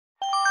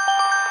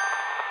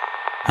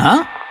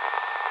Huh?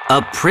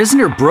 A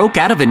prisoner broke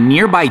out of a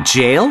nearby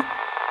jail?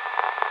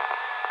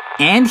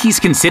 And he's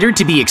considered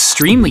to be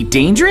extremely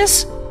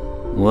dangerous?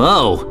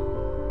 Whoa.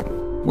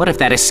 What if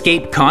that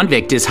escaped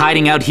convict is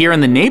hiding out here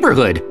in the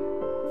neighborhood?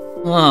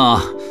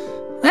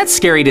 Oh, that's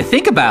scary to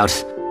think about.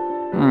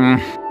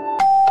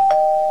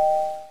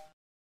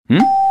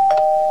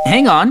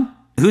 Hang on.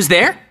 Who's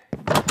there?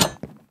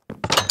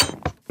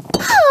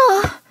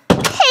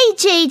 Hey,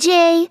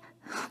 JayJay.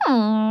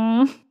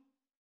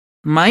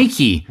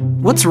 Mikey,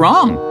 what's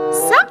wrong?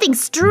 Something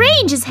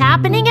strange is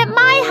happening at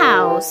my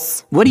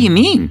house. What do you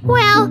mean?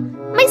 Well,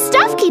 my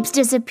stuff keeps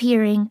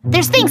disappearing.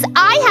 There's things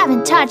I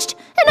haven't touched,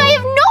 and I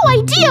have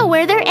no idea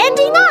where they're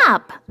ending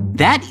up.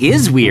 That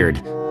is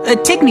weird.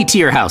 Take me to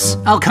your house.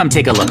 I'll come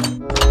take a look.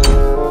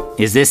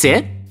 Is this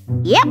it?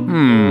 Yep.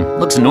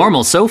 Looks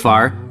normal so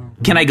far.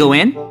 Can I go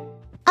in?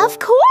 Of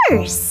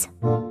course.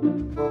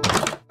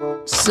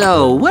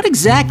 So, what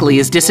exactly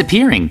is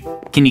disappearing?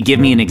 Can you give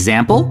me an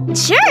example?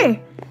 Sure.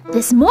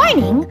 This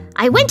morning,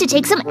 I went to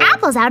take some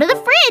apples out of the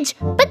fridge,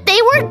 but they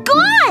were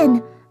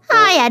gone.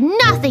 I had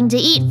nothing to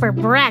eat for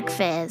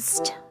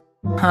breakfast.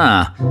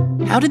 Huh.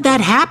 How did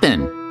that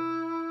happen?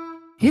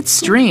 It's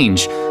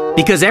strange,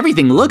 because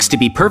everything looks to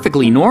be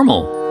perfectly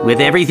normal,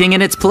 with everything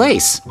in its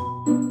place.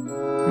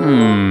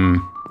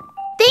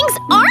 Things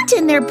aren't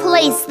in their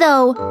place,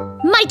 though.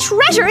 My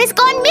treasure has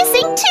gone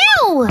missing,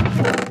 too.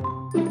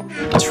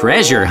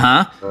 Treasure,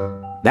 huh?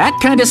 That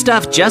kind of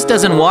stuff just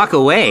doesn't walk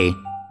away.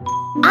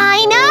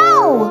 I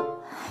know.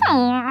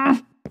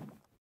 Oh!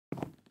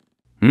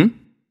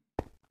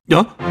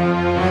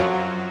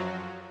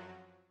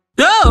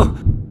 Oh!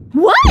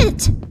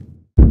 What?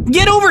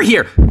 Get over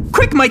here!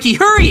 Quick, Mikey,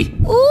 hurry!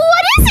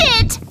 What is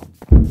it?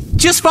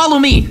 Just follow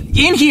me!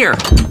 In here!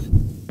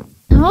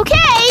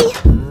 Okay.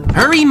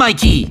 Hurry,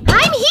 Mikey!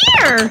 I'm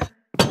here.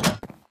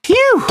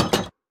 Phew!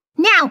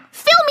 Now,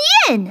 fill me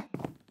in.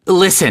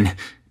 Listen,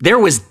 there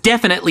was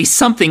definitely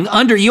something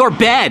under your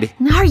bed.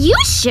 Are you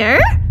sure?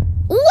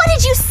 What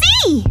did you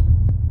see?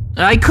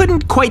 I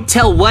couldn't quite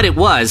tell what it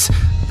was,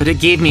 but it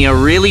gave me a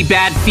really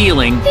bad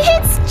feeling.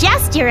 It's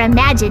just your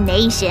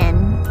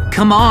imagination.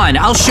 Come on,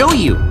 I'll show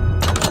you.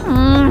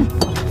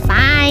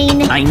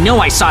 Fine. I know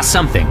I saw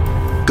something.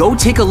 Go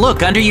take a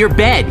look under your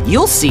bed.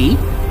 You'll see.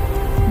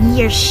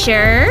 You're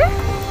sure?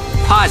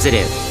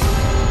 Positive.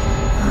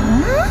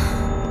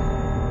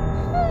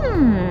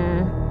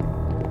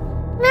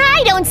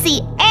 I don't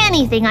see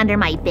anything under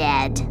my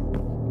bed.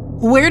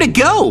 Where'd it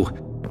go?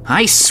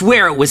 I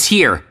swear it was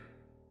here.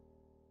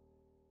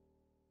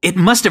 It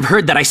must have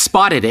heard that I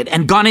spotted it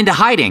and gone into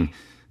hiding.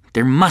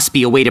 There must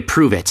be a way to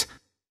prove it.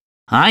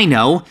 I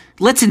know.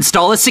 Let's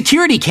install a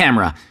security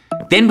camera.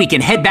 Then we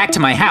can head back to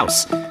my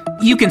house.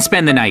 You can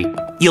spend the night.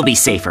 You'll be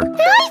safer.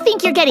 I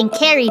think you're getting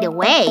carried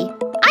away.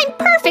 I'm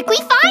perfectly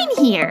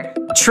fine here.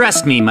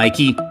 Trust me,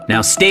 Mikey.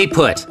 Now stay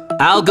put.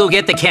 I'll go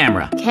get the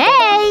camera.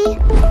 Okay.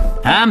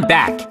 I'm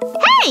back.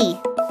 Hey!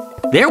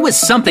 There was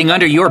something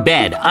under your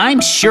bed.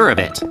 I'm sure of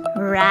it.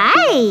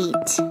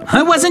 Right.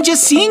 I wasn't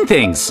just seeing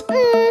things.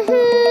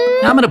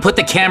 I'm gonna put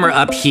the camera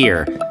up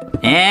here.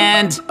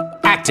 And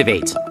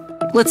activate.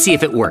 Let's see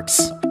if it works.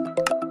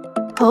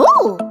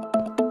 Oh,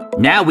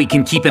 Now we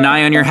can keep an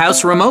eye on your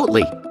house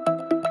remotely.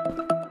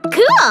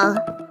 cool.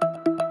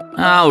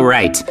 All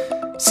right.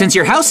 Since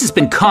your house has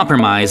been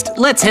compromised,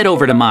 let's head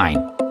over to mine.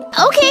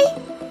 Okay.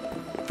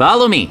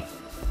 Follow me.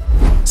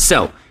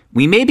 So,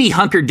 we may be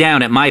hunkered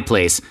down at my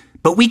place,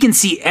 but we can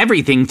see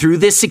everything through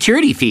this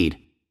security feed.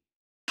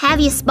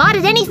 Have you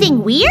spotted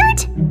anything weird?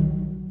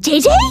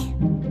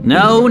 JayJay?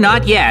 No,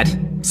 not yet.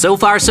 So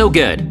far, so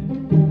good.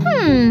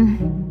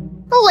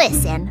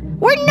 Listen,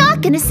 we're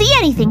not gonna see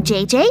anything,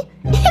 JayJay.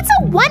 It's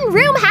a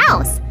one-room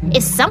house.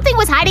 If something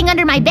was hiding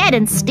under my bed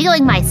and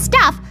stealing my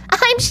stuff,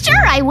 I'm sure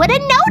I would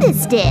have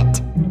noticed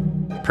it.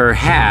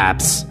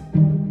 Perhaps.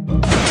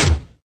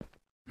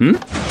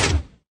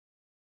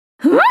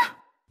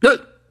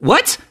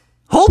 What?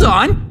 Hold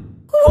on.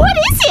 What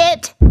is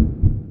it?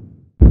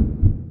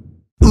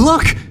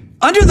 Look,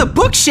 under the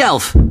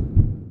bookshelf.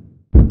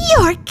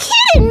 You're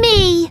kidding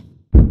me!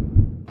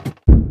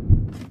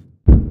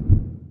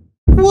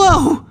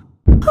 Whoa.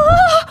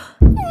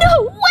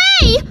 No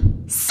way!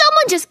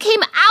 Someone just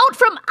came out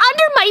from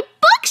under my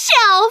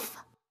bookshelf!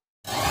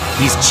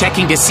 He's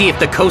checking to see if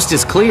the coast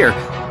is clear,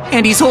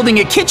 and he's holding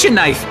a kitchen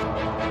knife.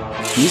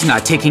 He's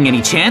not taking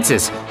any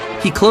chances.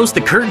 He closed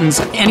the curtains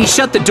and he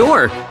shut the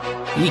door.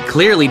 He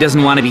clearly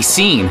doesn't want to be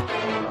seen.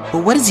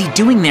 But what is he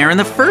doing there in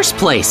the first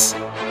place?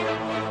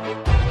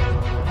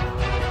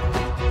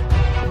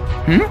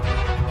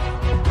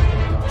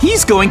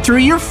 He's going through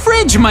your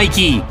fridge,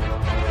 Mikey! My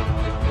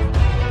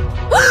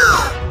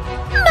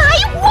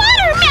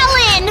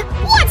watermelon!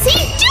 What's he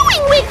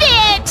doing with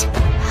it?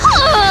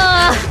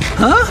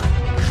 Huh?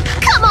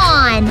 Come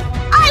on!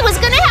 I was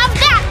gonna have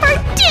that for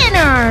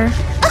dinner!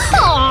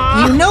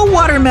 You know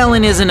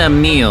watermelon isn't a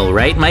meal,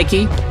 right,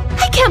 Mikey?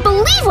 I can't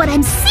believe what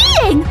I'm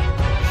seeing!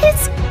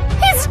 It's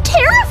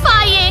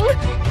terrifying!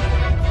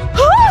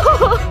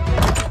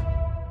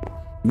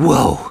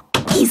 Whoa!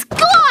 He's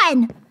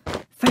gone!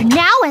 For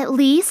now, at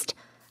least.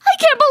 I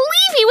can't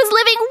believe he was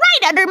living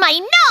right under my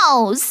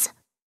nose!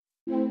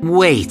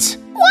 Wait.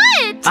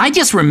 What? I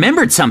just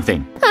remembered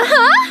something.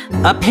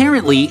 Uh-huh?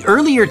 Apparently,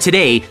 earlier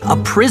today, a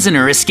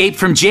prisoner escaped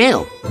from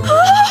jail.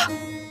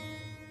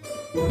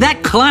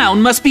 That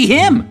clown must be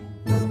him.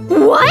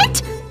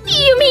 What?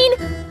 You mean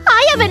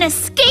I have an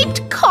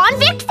escaped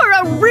convict for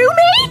a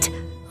roommate?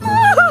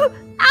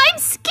 I'm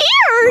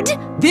scared!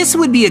 This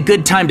would be a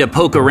good time to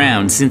poke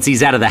around since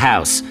he's out of the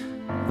house.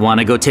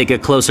 Wanna go take a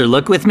closer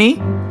look with me?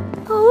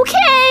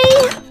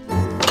 Okay.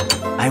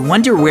 I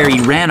wonder where he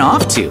ran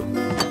off to.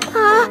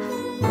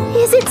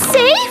 Is it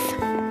safe?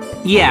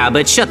 Yeah,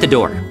 but shut the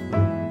door.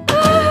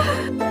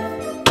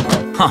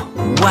 Huh,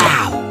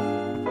 wow.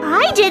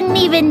 I didn't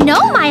even know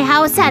my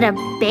house had a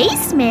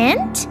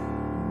basement.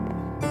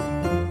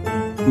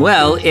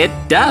 Well, it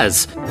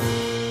does.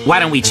 Why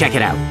don't we check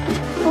it out?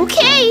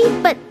 Okay,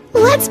 but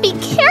let's be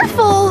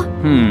careful.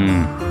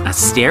 A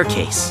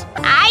staircase.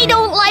 I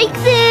don't like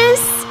this.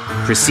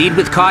 Proceed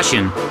with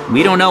caution.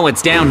 We don't know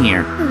what's down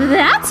here.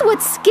 That's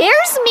what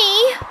scares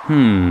me.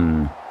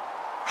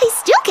 I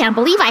still can't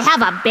believe I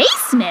have a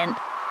basement.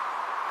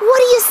 What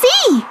do you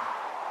see?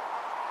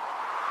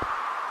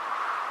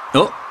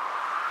 Oh.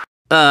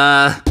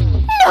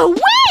 No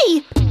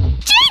way!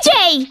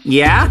 JayJay!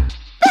 Yeah?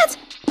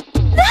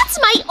 That's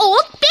my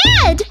old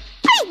bed!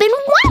 I've been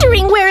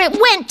wondering where it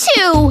went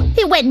to!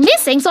 It went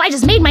missing, so I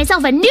just made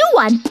myself a new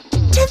one.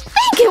 To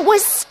think it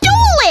was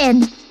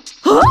stolen!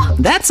 Huh?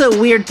 That's a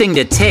weird thing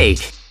to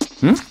take.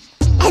 And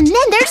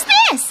then there's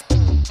this!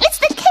 It's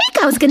the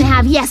cake I was gonna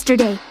have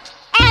yesterday.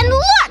 And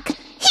look!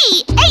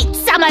 He ate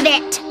some of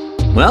it!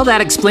 Well,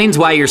 that explains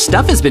why your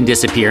stuff has been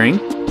disappearing.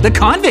 The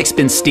convict's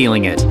been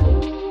stealing it.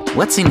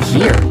 What's in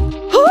here?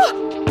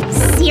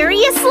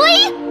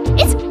 Seriously?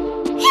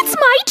 It's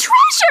my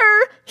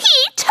treasure!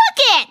 He took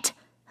it!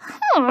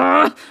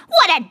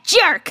 What a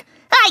jerk!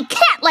 I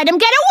can't let him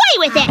get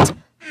away with it!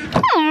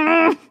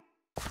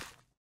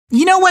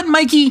 You know what,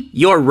 Mikey?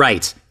 You're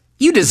right.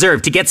 You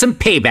deserve to get some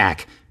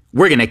payback.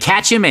 We're gonna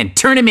catch him and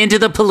turn him into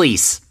the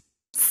police.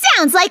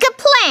 Sounds like a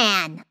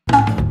plan!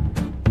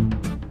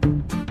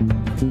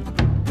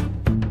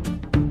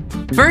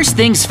 First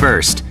things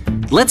first.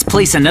 Let's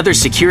place another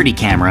security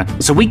camera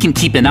so we can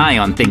keep an eye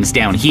on things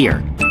down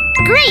here.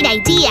 Great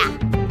idea!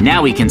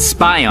 Now we can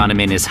spy on him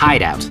in his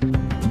hideout.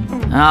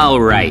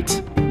 All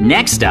right.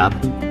 Next up,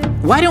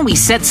 why don't we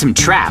set some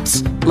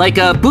traps, like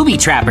a booby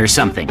trap or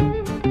something?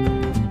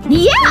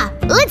 Yeah,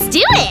 let's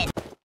do it!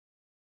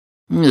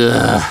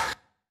 Ugh.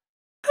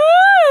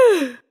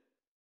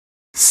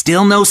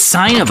 Still no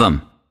sign of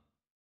him.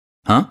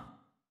 Huh?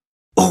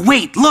 Oh,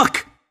 wait,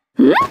 look!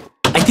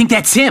 I think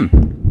that's him.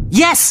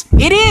 Yes,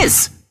 it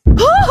is!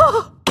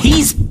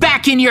 He's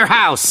back in your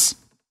house!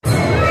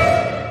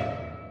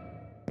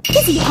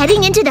 Is he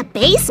heading into the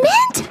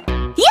basement?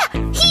 Yeah,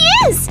 he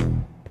is!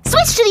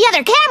 Switch to the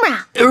other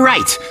camera!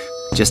 Right.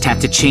 Just have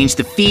to change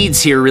the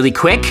feeds here really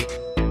quick.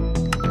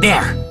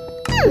 There.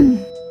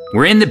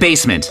 We're in the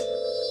basement.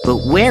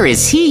 But where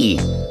is he?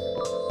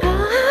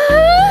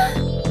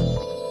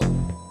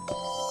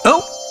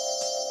 Oh!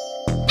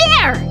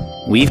 There!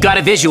 We've got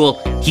a visual.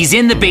 He's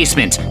in the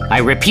basement. I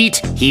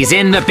repeat, he's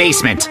in the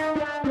basement.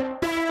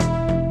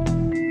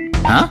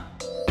 Huh?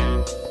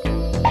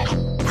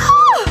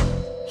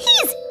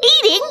 He's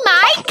eating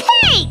my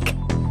cake!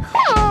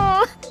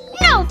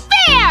 No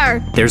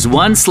fair! There's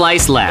one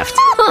slice left.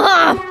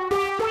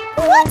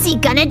 What's he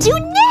gonna do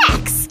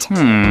next?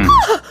 No!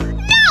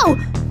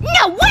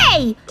 No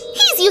way!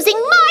 He's using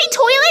my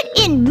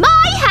toilet in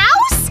my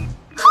house?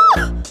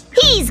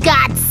 He's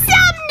got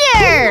some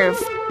nerve!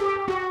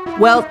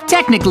 Well,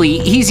 technically,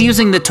 he's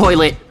using the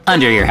toilet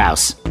under your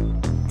house.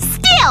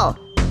 Still,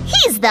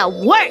 he's the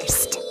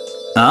worst!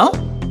 Oh?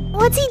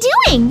 What's he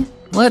doing?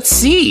 Let's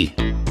see.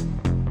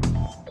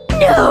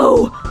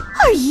 No!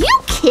 Are you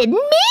kidding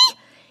me?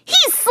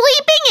 He's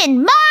sleeping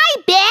in my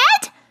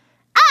bed?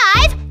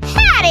 I've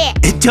had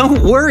it!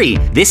 Don't worry,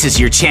 this is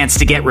your chance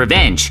to get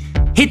revenge.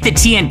 Hit the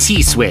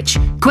TNT switch,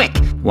 quick,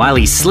 while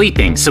he's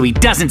sleeping so he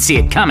doesn't see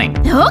it coming.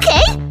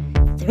 Okay.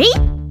 3,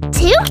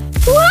 2,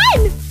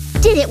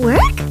 1! Did it work?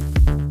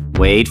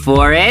 Wait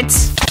for it.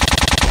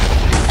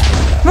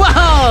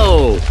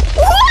 Whoa!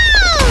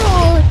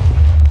 Whoa!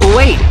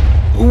 Wait,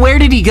 where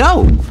did he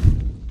go?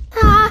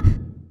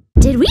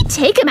 Did we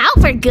take him out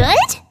for good?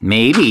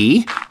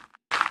 Maybe.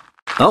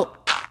 Oh,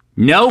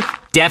 nope,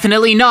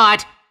 definitely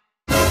not.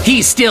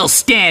 He's still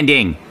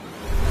standing.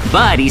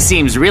 But he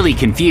seems really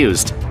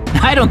confused.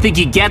 I don't think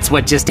he gets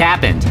what just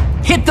happened.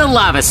 Hit the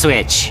lava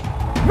switch.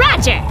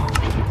 Roger!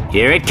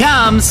 Here it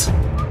comes.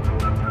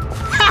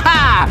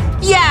 Ha-ha!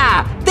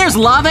 Yeah, there's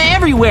lava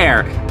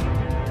everywhere.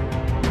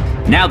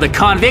 Now the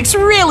convict's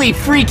really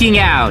freaking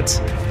out.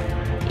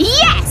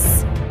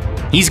 Yes!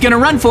 He's gonna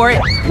run for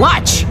it.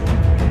 Watch.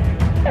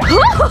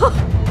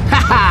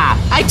 Haha,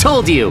 I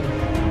told you.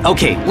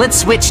 Okay, let's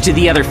switch to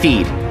the other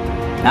feed.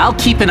 I'll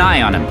keep an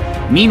eye on him.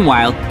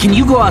 Meanwhile, can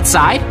you go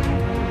outside?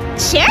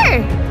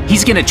 Sure.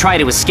 He's gonna try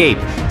to escape,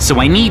 so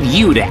I need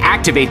you to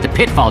activate the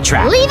pitfall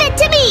trap. Leave it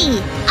to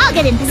me. I'll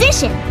get in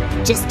position.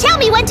 Just tell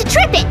me when to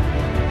trip it.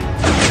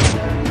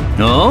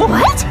 Oh?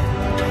 What?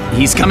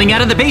 He's coming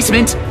out of the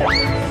basement.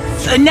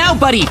 Now,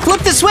 buddy,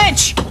 flip the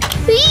switch.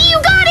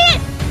 You got it!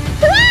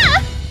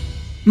 Ah!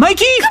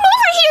 Mikey! Come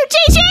over here,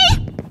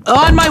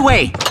 JayJay! On my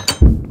way.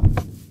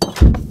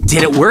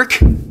 Did it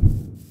work?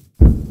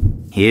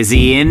 Is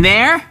he in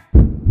there?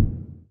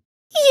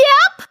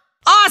 Yep!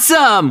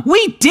 Awesome!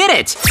 We did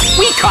it!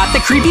 We caught the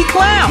creepy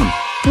clown!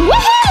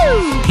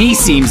 Woohoo! He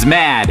seems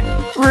mad.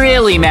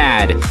 Really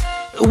mad.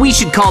 We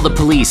should call the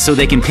police so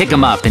they can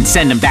him up and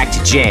send him back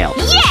to jail.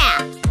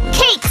 Yeah!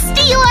 Cake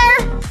stealer!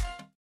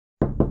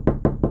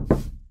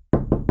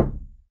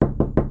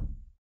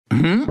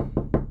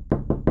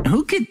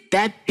 Who could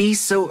that be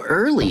so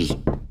early?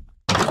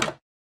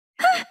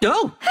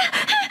 Oh!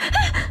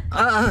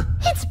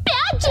 It's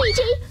bad,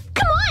 JayJay!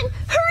 Come on,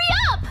 hurry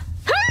up!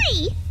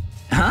 Hurry!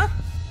 Huh?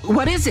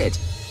 What is it?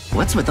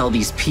 What's with all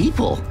these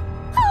people?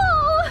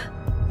 Oh!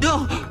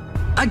 Oh!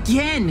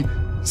 Again!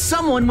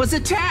 Someone was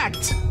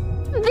attacked!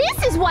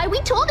 This is why we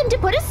told him to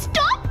put a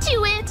stop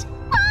to it!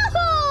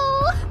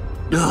 Oh!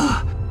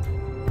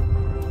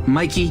 Ugh.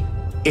 Mikey,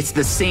 it's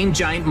the same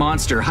giant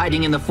monster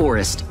hiding in the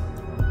forest.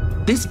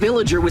 This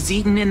villager was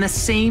eaten in the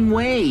same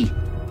way.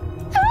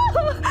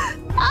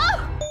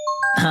 Oh!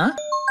 Huh?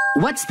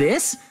 What's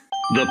this?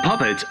 The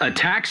puppet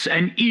attacks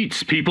and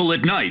eats people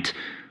at night.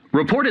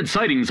 Reported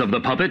sightings of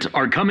the puppet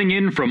are coming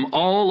in from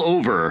all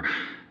over.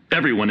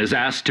 Everyone is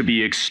asked to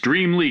be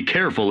extremely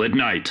careful at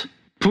night.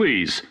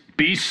 Please,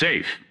 be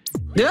safe.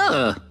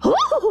 Ugh!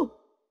 Oh!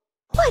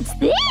 What's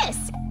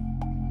this?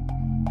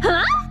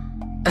 Huh?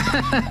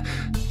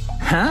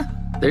 Huh?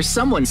 There's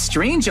someone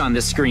strange on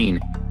the screen.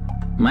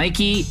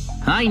 Mikey,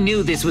 I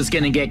knew this was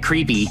gonna get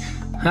creepy.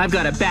 I've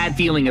got a bad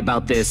feeling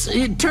about this.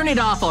 Turn it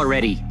off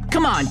already.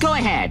 Come on, go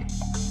ahead.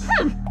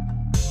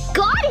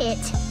 Got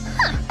it!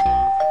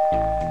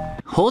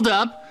 Hold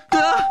up.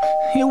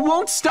 It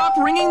won't stop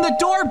ringing the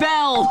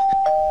doorbell!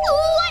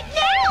 What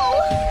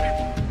now?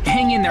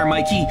 Hang in there,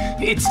 Mikey.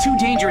 It's too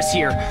dangerous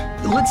here.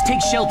 Let's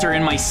take shelter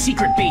in my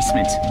secret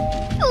basement.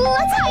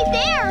 Let's hide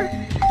there!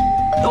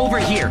 Over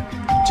here.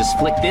 Just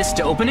flick this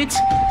to open it.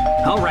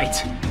 All right.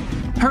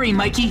 Hurry,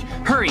 Mikey.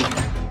 Hurry.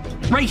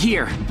 Right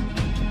here.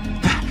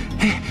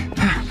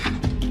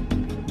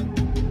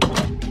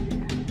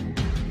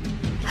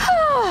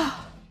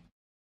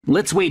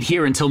 Let's wait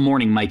here until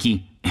morning,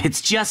 Mikey.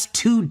 It's just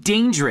too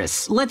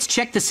dangerous. Let's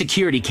check the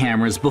security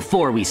cameras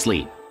before we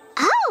sleep.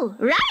 Oh,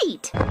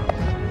 right!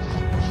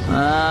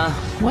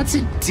 What's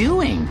it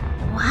doing?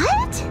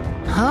 What?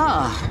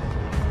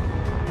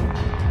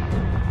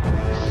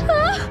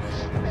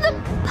 The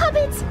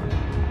puppet's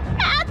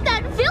at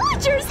that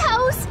villager's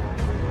house!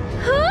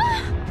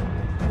 Huh?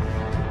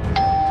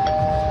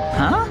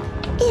 Huh?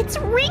 It's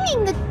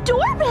ringing the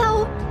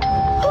doorbell!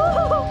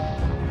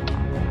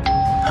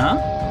 Huh?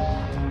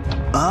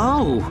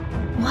 Oh,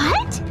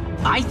 What?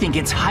 I think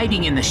it's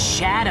hiding in the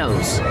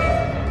shadows.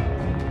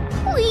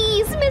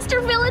 Please,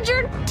 Mr.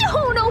 Villager,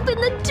 don't open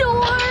the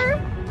door!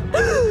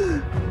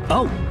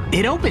 Oh,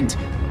 it opened.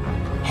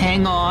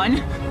 Hang on.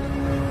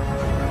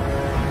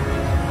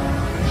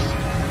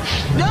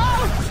 No!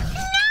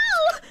 No!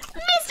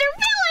 Mr.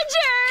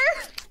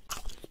 Villager!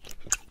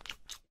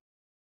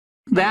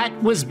 That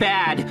was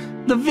bad.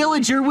 The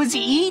villager was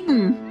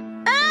eaten.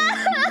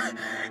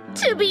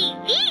 To be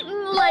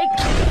eaten like...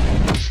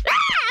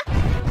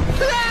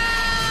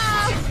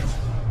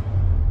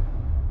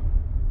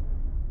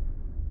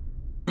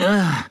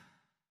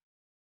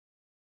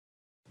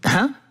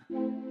 Huh?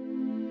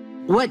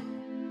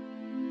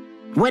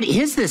 What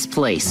is this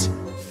place?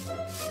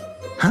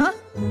 Huh?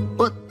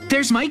 Well,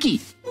 there's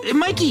Mikey.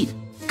 Mikey,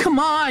 come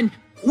on.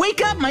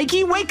 Wake up,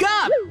 Mikey, wake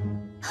up.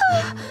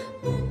 Huh?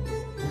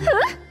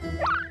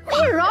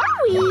 Where are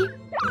we?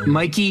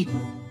 Mikey,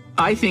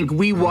 I think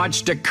we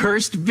watched a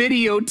cursed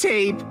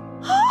videotape.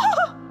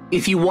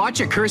 If you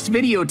watch a cursed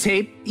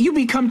videotape, you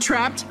become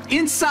trapped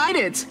inside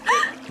it.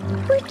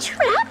 We're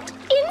trapped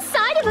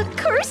inside of a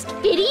cursed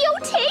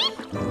videotape?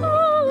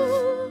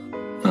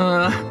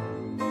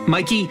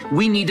 Mikey,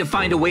 we need to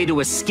find a way to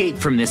escape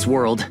from this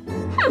world.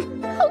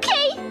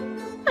 Okay.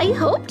 I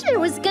hoped there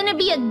was gonna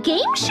be a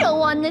game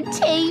show on the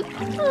tape.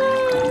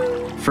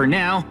 For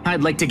now,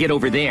 I'd like to get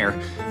over there.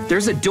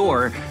 There's a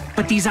door,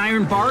 but these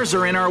iron bars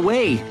are in our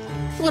way.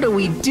 What do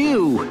we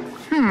do?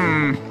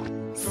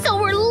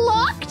 So we're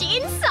locked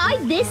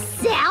inside this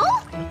cell?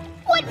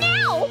 What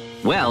now?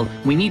 Well,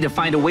 we need to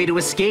find a way to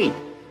escape.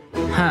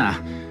 Huh.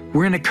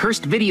 We're in a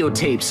cursed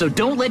videotape, so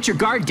don't let your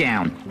guard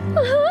down.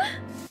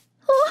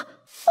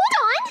 Hold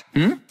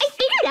on! I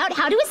figured out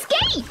how to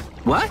escape!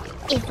 What?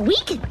 If we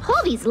can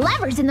pull these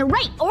levers in the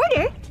right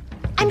order,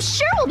 I'm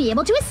sure we'll be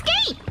able to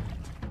escape!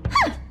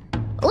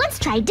 Let's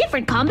try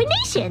different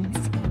combinations.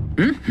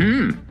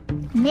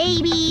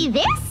 Maybe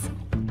this?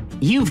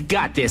 You've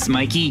got this,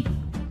 Mikey.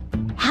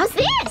 How's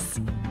this?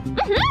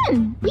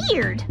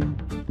 Weird.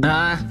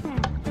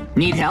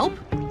 Need help?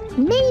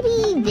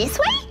 Maybe this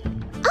way?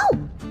 Oh,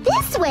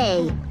 this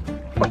way!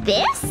 Or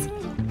this?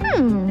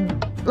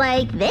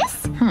 Like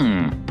this?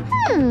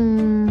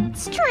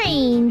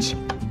 Strange.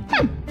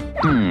 Huh?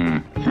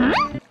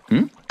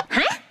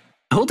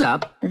 Hold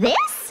up.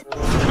 This?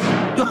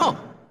 Oh,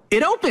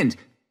 it opened.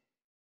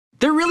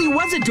 There really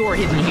was a door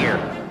hidden here.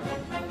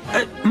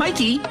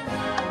 Mikey?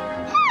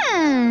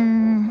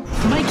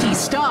 Mikey,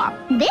 stop.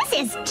 This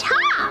is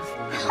tough.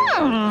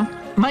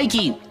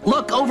 Mikey,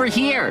 look over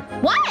here.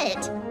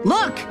 What?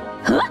 Look.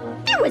 Huh?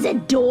 There was a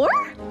door?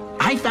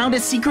 I found a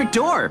secret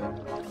door.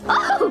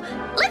 Oh,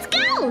 let's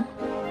go.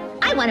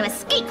 I want to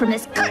escape from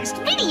this cursed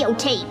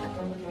videotape.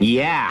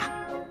 Yeah.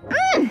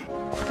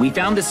 We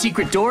found the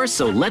secret door,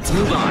 so let's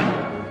move on.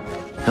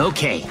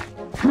 Okay.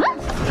 Huh?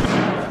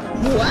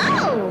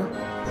 Whoa.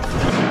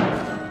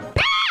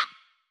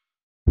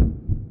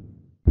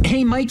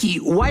 Hey, Mikey,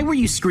 why were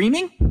you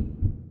screaming?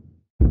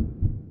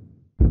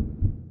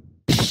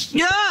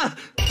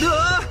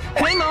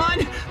 Hang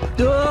on!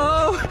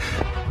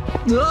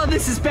 Oh,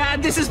 this is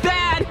bad, this is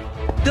bad!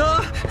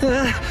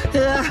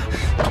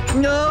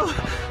 No!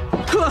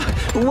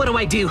 What do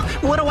I do?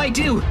 What do I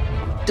do?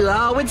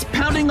 Oh, it's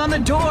pounding on the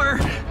door!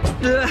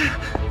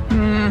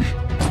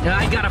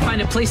 I gotta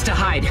find a place to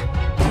hide.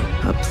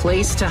 A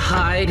place to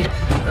hide.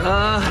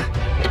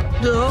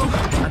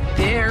 Not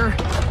there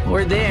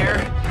or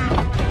there.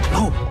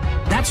 Oh,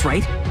 that's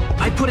right.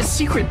 I put a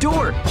secret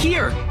door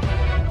here.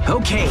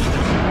 Okay.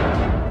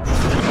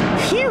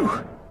 Phew.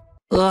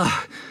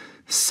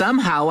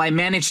 Somehow I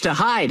managed to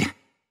hide.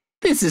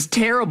 This is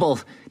terrible.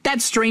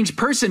 That strange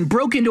person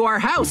broke into our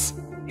house.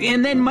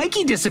 And then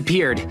Mikey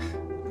disappeared.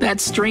 That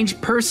strange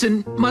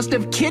person must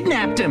have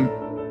kidnapped him.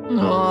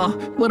 Oh,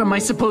 what am I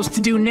supposed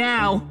to do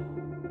now?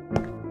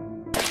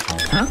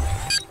 Huh?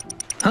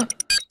 Huh?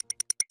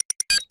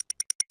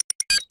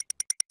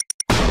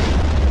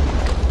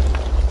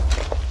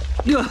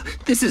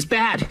 This is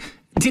bad.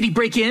 Did he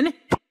break in?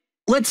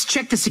 Let's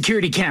check the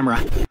security camera.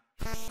 Save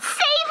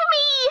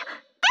me!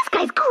 This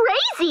guy's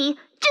crazy.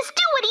 Just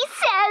do what he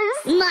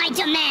says. My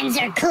demands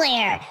are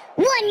clear.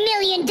 $1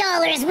 million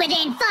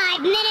within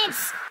 5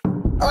 minutes,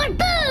 or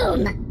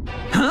boom!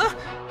 Huh?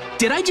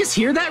 Did I just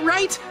hear that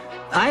right?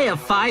 I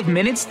have 5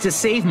 minutes to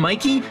save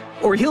Mikey,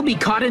 or he'll be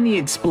caught in the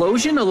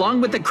explosion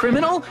along with the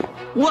criminal?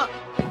 Well,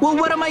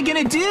 what am I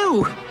gonna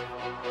do?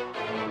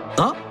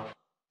 Oh,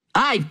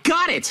 I've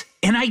got it!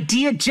 An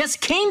idea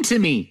just came to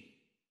me!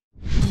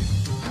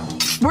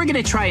 We're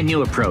gonna try a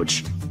new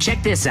approach.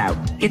 Check this out.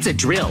 It's a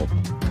drill.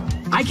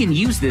 I can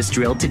use this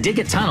drill to dig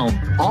a tunnel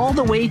all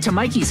the way to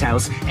Mikey's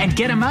house and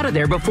get him out of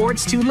there before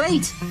it's too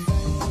late.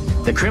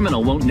 The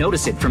criminal won't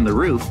notice it from the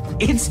roof.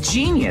 It's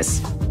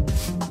genius.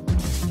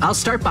 I'll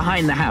start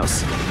behind the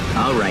house.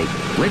 All right,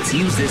 let's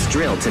use this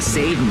drill to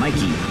save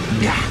Mikey.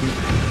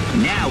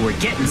 Now we're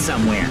getting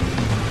somewhere.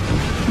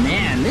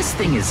 Man, this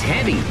thing is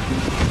heavy.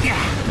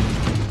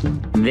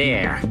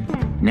 There.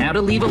 Now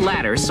to leave a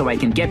ladder so I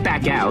can get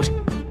back out.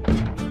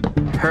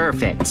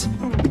 Perfect.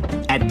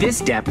 At this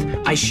depth,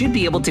 I should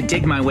be able to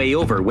dig my way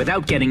over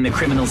without getting the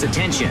criminal's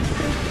attention.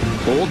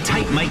 Hold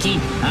tight, Mikey.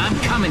 I'm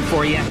coming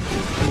for you.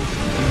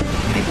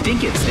 I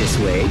think it's this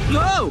way.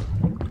 Whoa!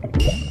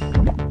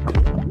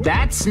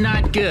 That's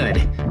not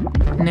good.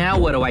 Now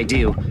what do I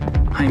do?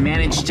 I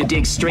managed to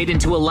dig straight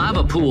into a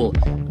lava pool.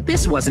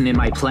 This wasn't in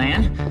my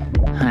plan.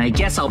 I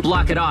guess I'll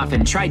block it off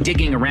and try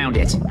digging around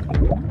it.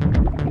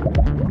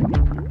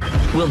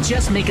 We'll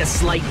just make a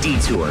slight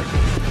detour.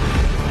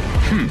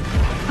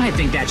 I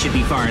think that should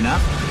be far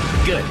enough.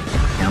 Good.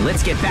 Now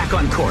let's get back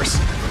on course.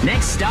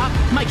 Next stop,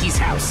 Mikey's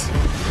house.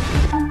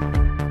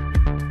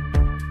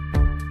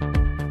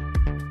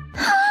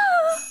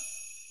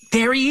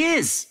 There he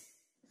is!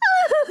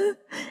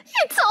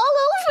 It's all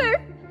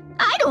over!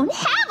 I don't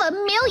have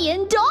 $1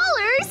 million!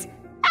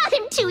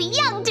 I'm too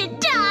young to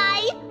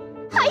die!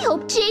 I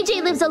hope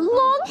JayJay lives a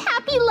long,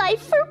 happy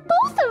life for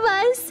both of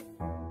us!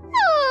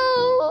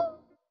 Oh!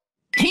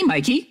 Hey,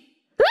 Mikey!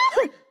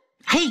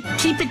 Hey,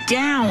 keep it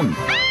down!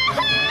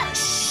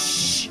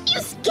 Shh! You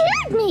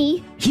scared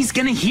me! He's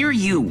gonna hear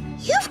you!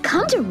 You've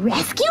come to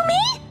rescue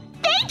me?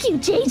 Thank you,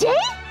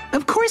 JayJay!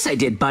 Of course I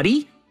did,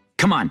 buddy!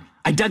 Come on,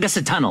 I dug us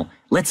a tunnel.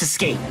 Let's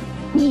escape.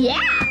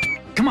 Yeah!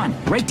 Come on,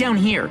 right down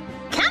here.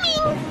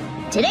 Coming!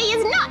 Today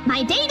is not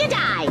my day to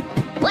die!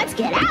 Let's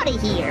get out of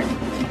here!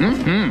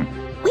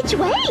 Which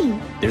way?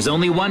 There's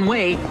only one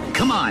way.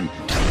 Come on.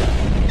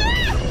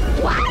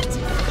 What?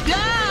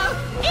 Ah!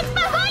 It's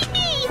behind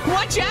me!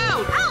 Watch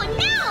out! Oh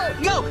no!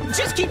 Go!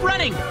 Just keep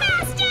running!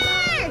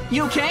 Faster!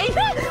 You okay?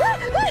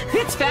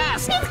 It's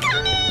fast! It's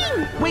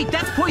coming! Wait,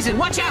 that's poison!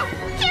 Watch out!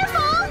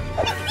 Careful!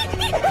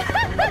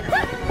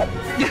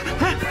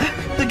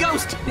 The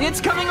ghost!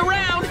 It's coming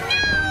around!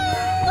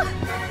 No!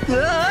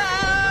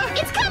 Ah!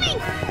 It's coming!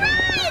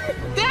 Run!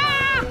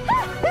 Ah!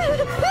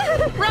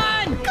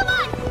 Run! Come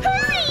on,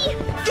 hurry!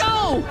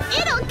 Go!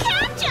 It'll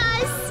catch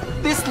us!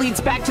 This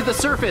leads back to the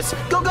surface.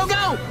 Go, go,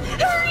 go!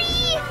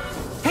 Hurry!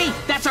 Hey,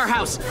 that's our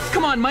house.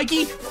 Come on,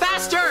 Mikey.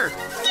 Faster!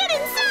 Get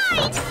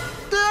inside!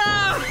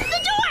 Ah! The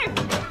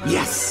door!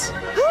 Yes!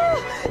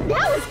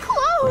 That was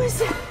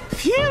close!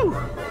 Phew!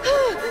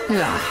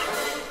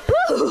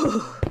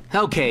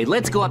 Okay,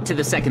 let's go up to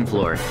the second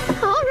floor.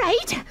 All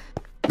right.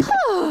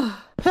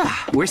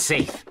 We're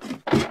safe.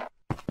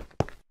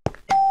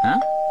 Huh?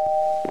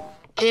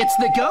 It's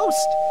the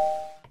ghost!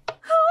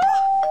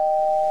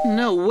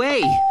 No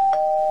way!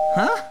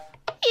 Huh?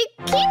 It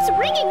keeps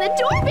ringing the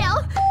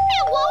doorbell!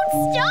 It won't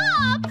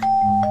stop!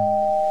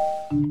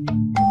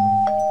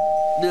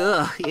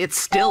 Ugh, it's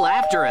still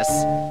after us.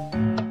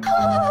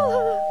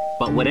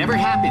 But whatever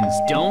happens,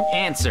 don't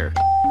answer.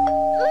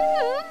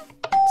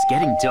 It's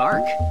getting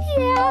dark.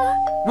 Yeah,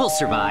 We'll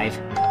survive.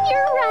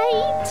 you're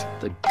right.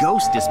 The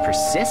ghost is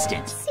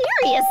persistent.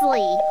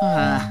 Seriously.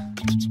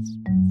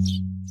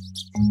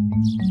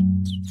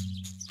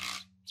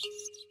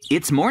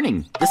 It's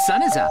morning. The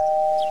sun is up.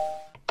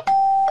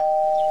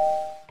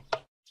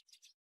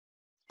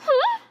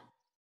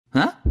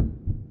 Huh?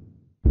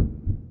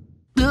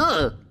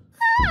 Ugh.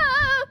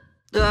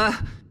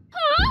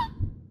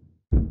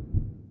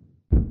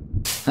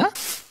 Huh?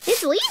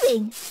 It's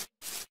leaving.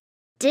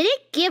 Did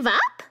it give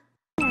up?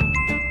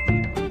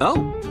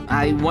 Oh,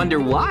 I wonder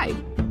why.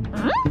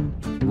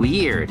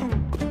 Weird.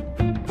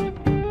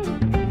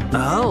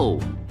 Oh.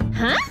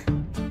 Huh?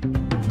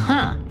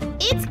 Huh.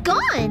 It's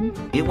gone.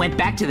 It went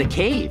back to the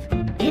cave.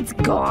 It's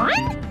gone?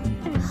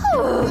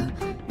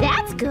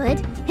 That's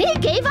good.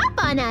 It gave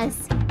up on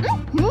us.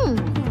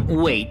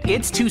 Wait,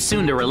 it's too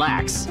soon to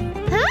relax.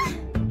 Huh?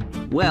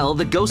 Well,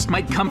 the ghost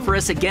might come for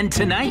us again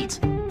tonight.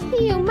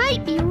 You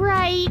might be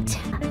right.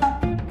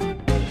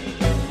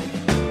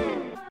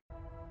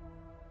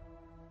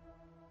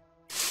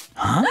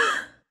 Huh?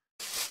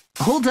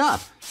 Hold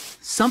up.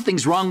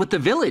 Something's wrong with the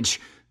village.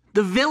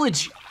 The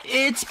village,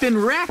 it's been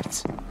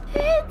wrecked.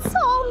 It's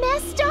all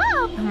messed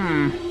up.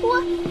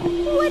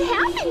 What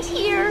happened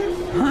here?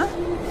 Huh?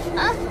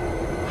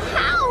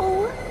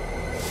 How?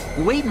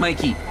 Wait,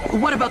 Mikey.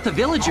 What about the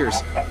villagers?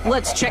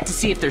 Let's check to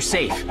see if they're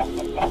safe.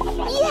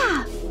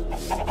 Yeah.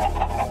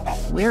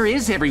 Where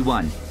is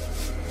everyone?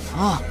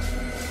 Oh,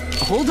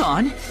 hold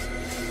on.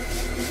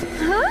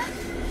 Huh?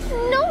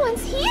 No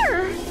one's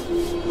here.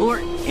 Or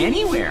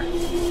anywhere.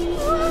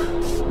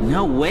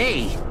 No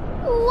way.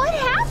 What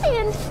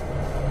happened?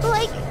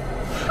 Like,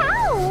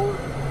 how?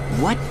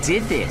 What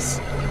did this?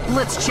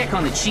 Let's check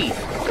on the chief.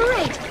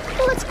 Great.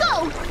 Let's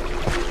go.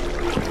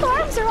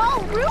 Farms are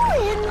all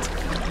ruined.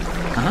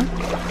 Huh?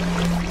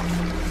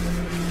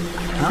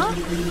 Huh?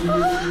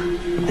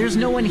 There's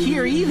no one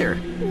here either.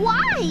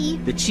 Why?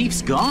 The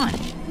chief's gone.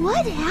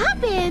 What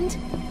happened?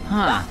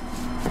 Huh.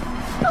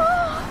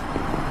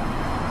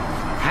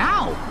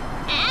 How?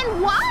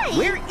 And why?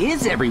 Where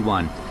is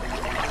everyone?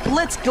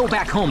 Let's go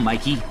back home,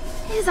 Mikey.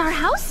 Is our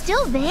house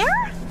still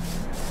there?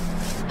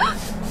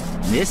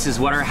 This is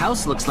what our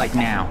house looks like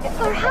now.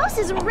 Our house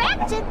is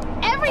wrecked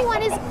and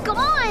everyone is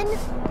gone.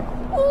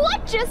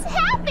 What just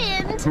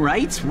happened?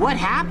 Right? What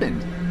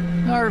happened?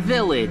 Our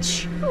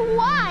village.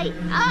 Why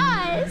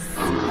us?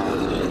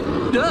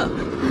 Huh?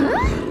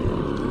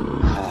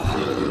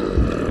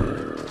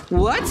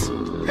 What?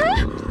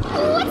 Huh?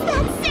 What's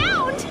that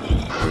sound?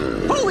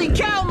 Holy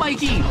cow,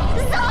 Mikey!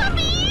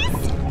 Zombies?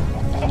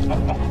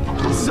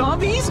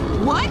 Zombies?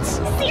 What?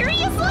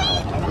 Seriously?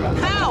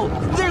 How?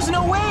 There's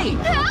no way!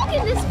 How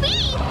can this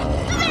be?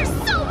 There's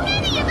so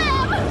many of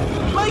them!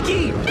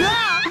 Mikey!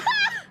 Ah!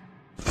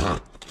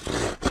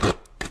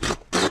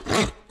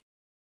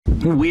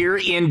 We're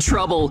in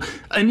trouble.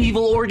 An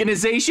evil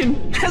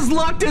organization has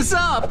locked us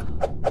up.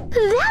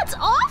 That's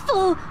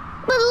awful!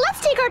 But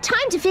let's take our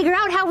time to figure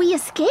out how we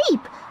escape.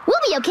 We'll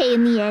be okay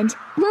in the end.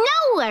 No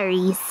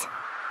worries.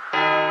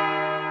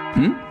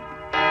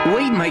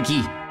 Wait,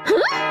 Mikey.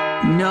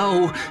 Huh?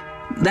 No.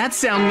 That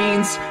sound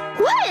means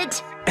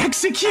What?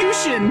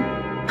 execution.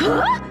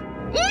 Huh?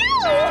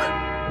 No!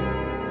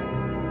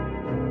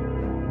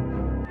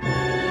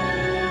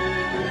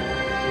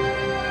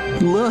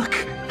 Look.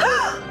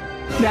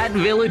 That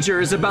villager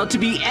is about to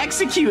be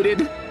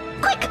executed.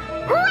 Quick!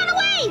 Run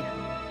away!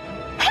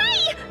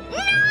 Hey!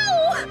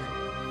 No!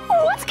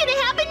 What's gonna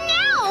happen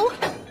now?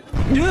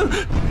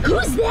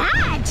 Who's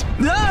that?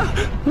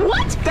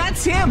 What?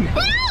 That's him!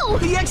 No!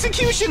 The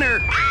executioner!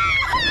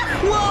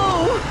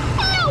 Whoa!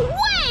 No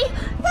way!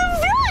 The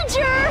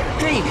villager!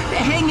 Hey,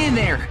 hang in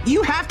there!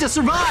 You have to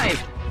survive!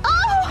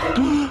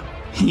 Oh!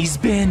 He's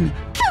been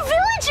The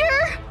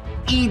villager!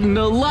 eaten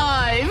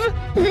alive!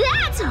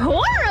 That's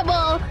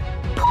horrible!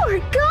 Poor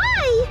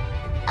guy!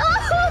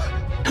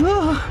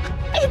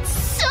 Oh! It's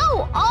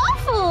so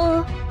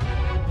awful!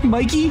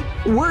 Mikey,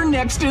 we're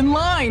next in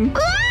line!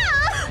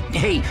 Ah!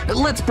 Hey,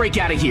 let's break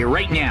out of here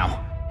right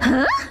now.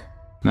 Huh?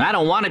 I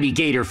don't want to be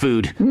gator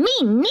food. Me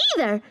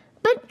neither!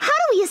 But how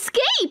do we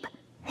escape?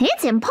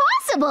 It's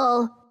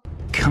impossible!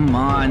 Come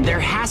on, there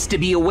has to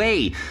be a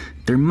way.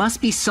 There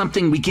must be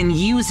something we can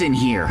use in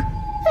here.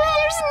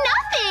 There's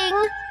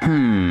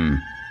nothing!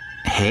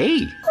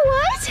 Hey,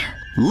 What?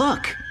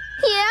 look,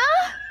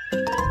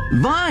 Yeah?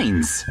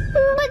 vines.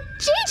 But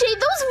JayJay,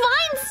 those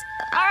vines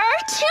are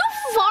too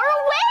far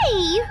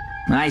away!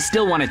 I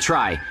still want to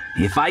try.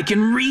 If I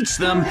can reach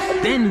them,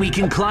 then we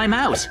can climb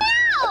out.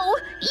 No!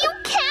 You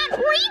can't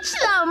reach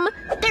them!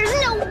 There's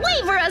no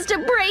way for us to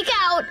break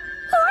out!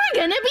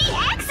 We're gonna be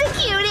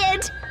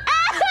executed!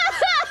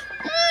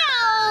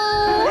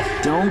 No!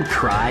 Don't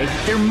cry.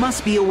 There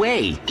must be a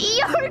way.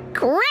 You're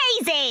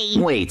crazy!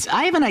 Wait,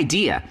 I have an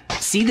idea.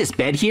 See this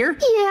bed here?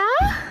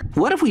 Yeah?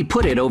 What if we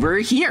put it over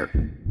here?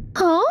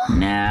 Oh?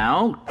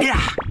 Now,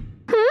 yeah,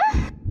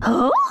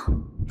 Oh?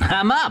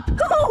 I'm up.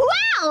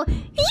 Wow!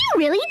 You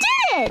really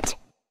did it!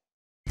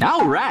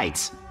 All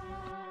right.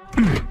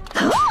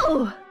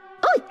 Oh!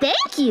 Oh,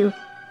 thank you!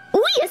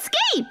 We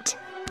escaped!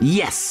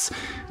 Yes.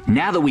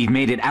 Now that we've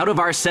made it out of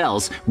our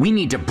cells, we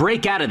need to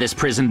break out of this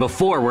prison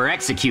before we're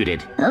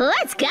executed.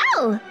 Let's go!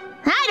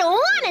 I don't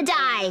want to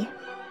die!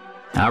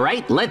 All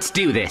right, let's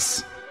do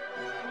this.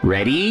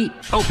 Ready?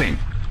 Open.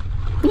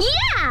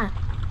 Yeah!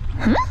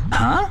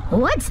 Huh?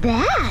 What's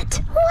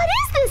that? What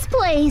is this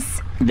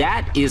place?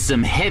 That is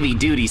some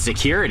heavy-duty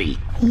security.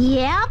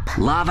 Yep.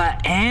 Lava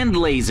and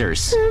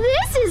lasers.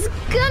 This is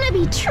gonna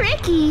be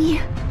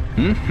tricky.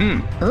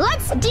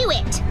 Let's do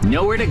it!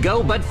 Nowhere to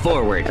go but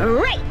forward.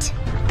 Right!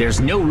 There's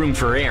no room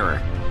for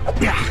error.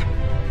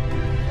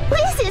 Ah,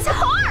 This is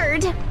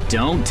hard!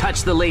 don't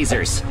touch the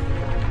lasers.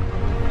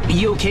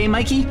 You okay,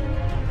 Mikey?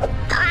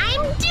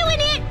 I'm doing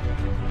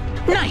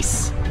it!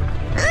 Nice.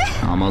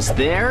 Almost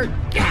there.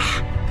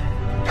 Ah,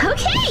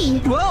 Okay!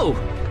 whoa!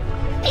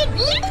 It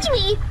licked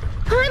me!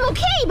 I'm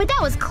okay, but that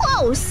was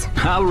close.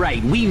 All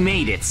right, we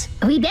made it.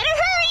 We better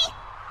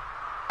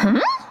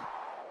hurry!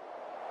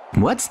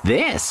 What's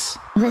this?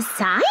 The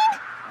sign?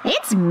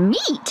 It's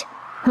meat.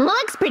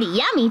 Looks pretty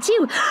yummy,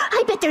 too.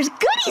 I bet there's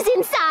goodies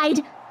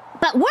inside.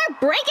 But we're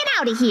breaking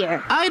out of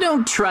here. I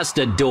don't trust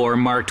a door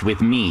marked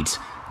with meat.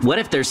 What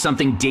if there's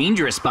something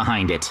dangerous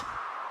behind it?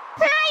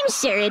 I'm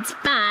sure it's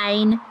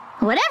fine.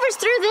 Whatever's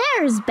through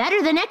there is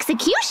better than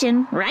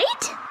execution, right?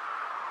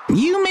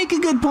 You make a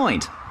good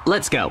point.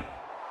 Let's go.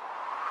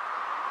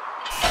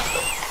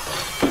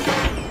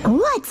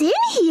 What's in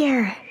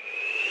here?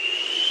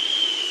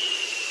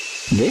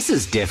 This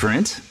is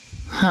different.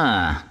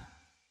 Huh.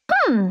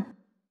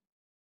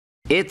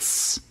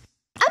 It's...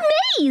 A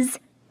maze!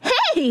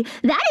 Hey,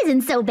 that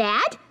isn't so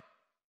bad.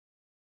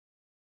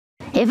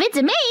 If it's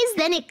a maze,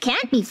 then it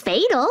can't be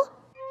fatal.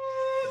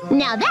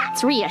 Now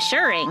that's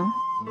reassuring.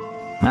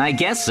 I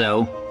guess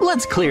so.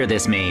 Let's clear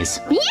this maze.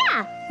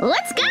 Yeah,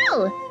 let's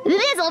go.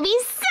 This'll be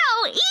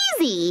so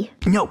easy.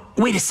 No,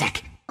 wait a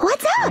sec.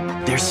 What's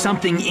up? There's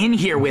something in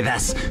here with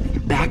us.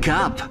 Back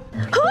up.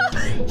 Huh?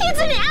 It's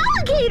an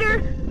alligator!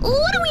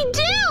 What do we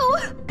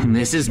do?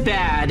 This is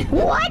bad.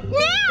 What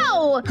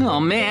now? Oh,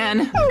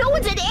 man. No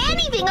one said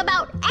anything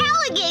about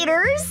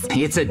alligators.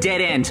 It's a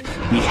dead end.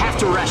 We have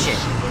to rush it.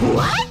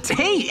 What?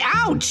 Hey,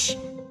 ouch!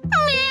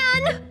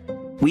 Man,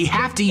 We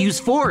have to use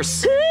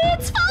force.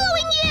 it's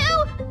following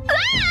you.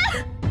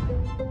 Ah!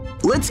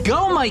 Let's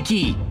go,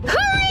 Mikey.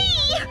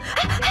 Hurry!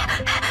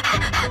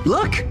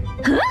 Look,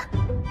 Huh?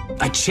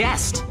 a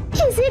chest.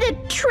 Is it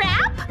a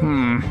trap?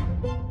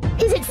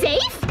 Is it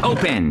safe?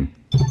 Open.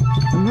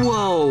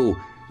 Whoa,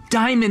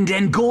 diamond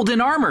and golden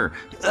armor.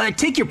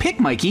 Take your pick,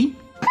 Mikey.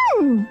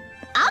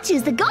 I'll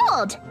choose the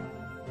gold.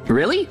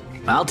 Really?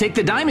 I'll take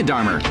the diamond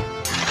armor.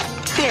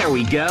 There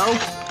we go.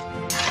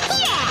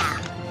 Yeah!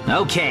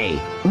 Okay,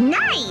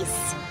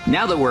 Nice!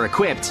 now that we're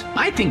equipped,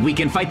 I think we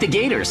can fight the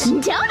gators.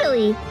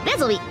 Totally.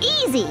 This'll be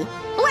easy.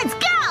 Let's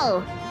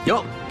go!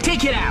 Oh,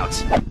 take it out.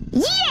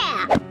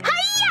 Yeah!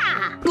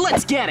 Hi-ya!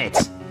 Let's get it.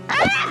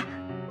 Ah!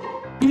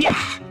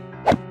 Yeah,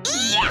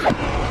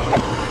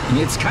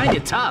 Yeah! it's kind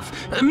of tough.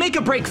 Make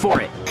a break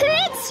for it.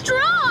 It's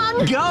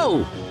strong!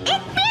 Go.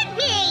 It bit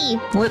me!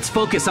 Let's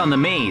focus on the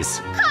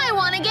maze. I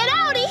want to get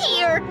out of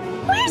here!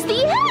 Where's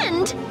the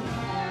end?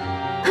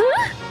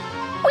 Huh?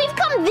 We've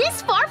come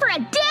this far for a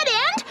dead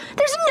end?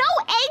 There's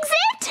no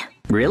exit?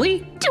 Really?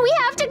 Do we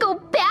have to go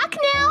back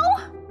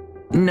now?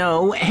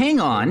 No, hang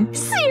on.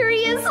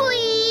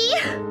 Seriously?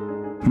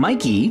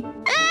 Mikey?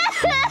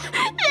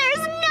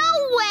 There's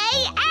no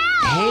way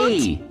out!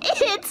 Hey!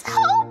 It's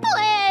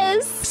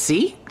hopeless!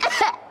 See?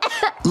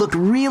 Look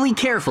really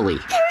carefully.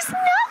 There's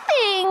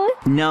nothing!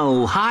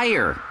 No,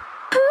 higher.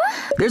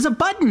 Huh? There's a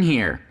button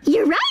here.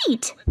 You're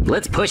right!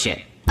 Let's push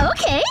it.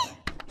 Okay.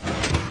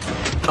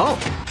 Oh,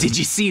 did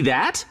you see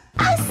that?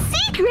 A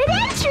secret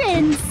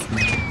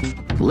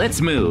entrance!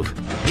 Let's move.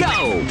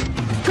 Go!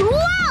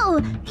 Whoa!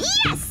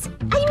 Yes!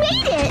 I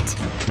made it!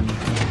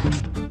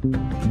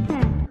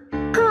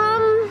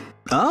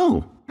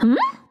 Oh.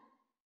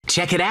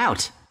 Check it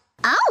out.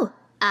 Oh,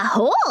 a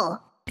hole!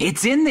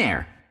 It's in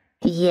there.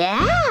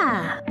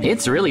 Yeah!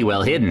 It's really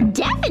well hidden.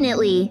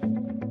 Definitely!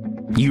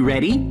 You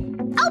ready?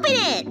 Open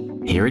it!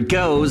 Here it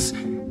goes.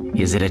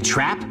 Is it a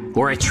trap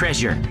or a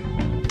treasure?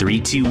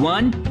 3, 2,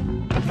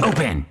 1.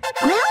 Open.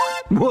 Well?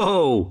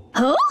 Whoa.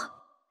 Huh?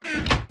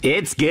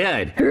 It's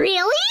good.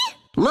 Really?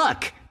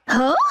 Look.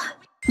 Huh?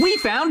 We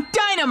found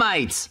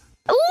dynamite.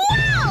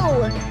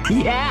 Whoa!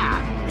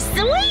 Yeah.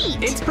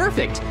 Sweet! It's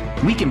perfect.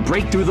 We can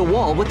break through the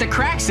wall with the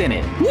cracks in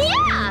it.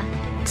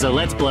 Yeah! So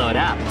let's blow it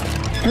up.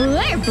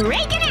 We're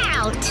breaking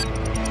out!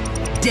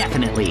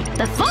 Definitely.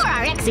 Before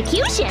our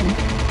execution!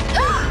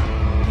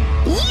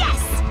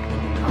 Yes!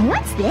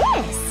 What's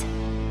this?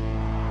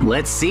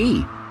 Let's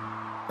see.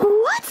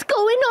 What's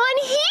going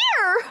on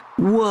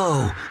here?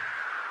 Whoa.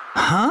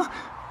 Huh?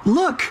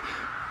 Look!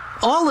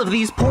 All of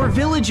these poor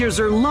villagers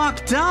are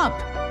locked up!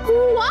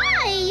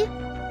 Why?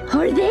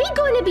 Are they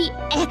going to be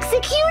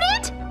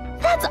executed?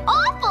 That's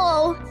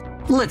awful!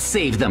 Let's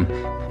save them.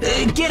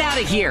 Get out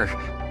of here!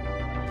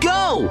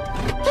 Go!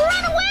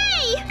 Run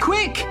away!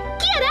 Quick!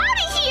 Get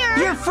out of here!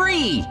 You're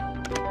free!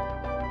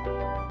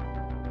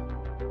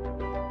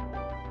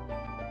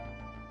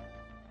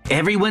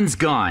 Everyone's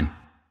gone.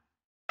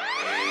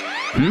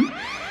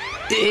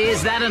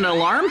 Is that an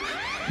alarm?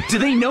 Do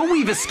they know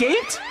we've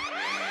escaped?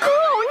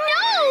 Oh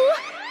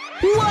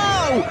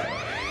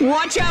Whoa!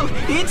 Watch out!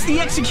 It's the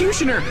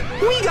executioner!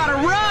 We gotta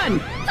run!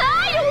 no!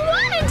 I don't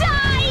want to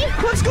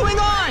die! What's going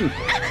on?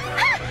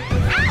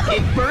 Ow!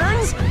 It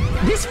burns?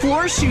 This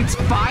floor shoots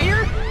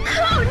fire?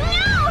 Oh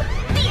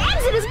no! The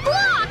exit is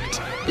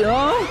blocked!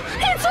 Oh?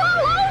 It's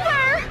all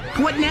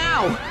over! What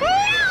now?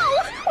 No!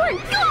 We're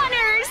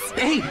goners!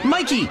 Hey,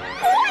 Mikey!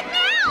 What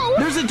now?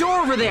 There's a door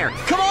over there!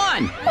 Come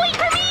on! Wait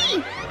for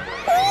me!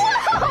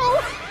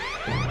 Whoa!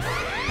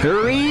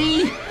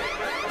 Hurry!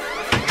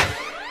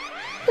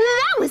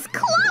 That was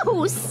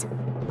close!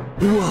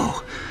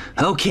 Whoa.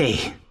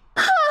 Okay.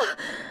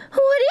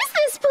 What is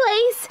this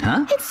place?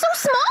 Huh? It's so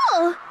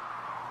small!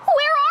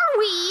 Where are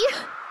we?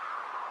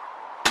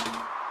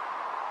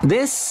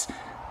 This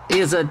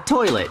is a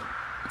toilet.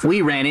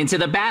 We ran into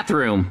the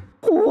bathroom.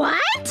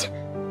 What?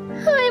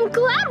 I'm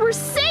glad we're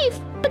safe,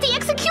 but the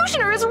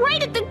executioner is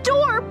right at the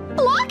door,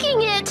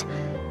 blocking it.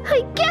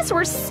 I guess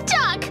we're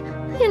stuck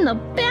in the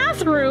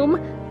bathroom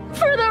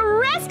for the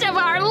rest of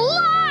our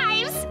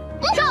lives.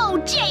 No,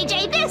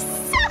 JayJay, this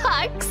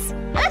sucks.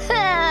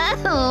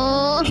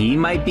 He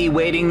might be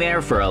waiting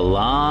there for a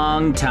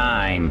long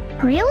time.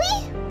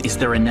 Really? Is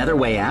there another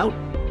way out?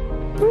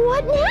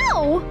 What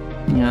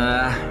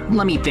now?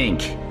 Let me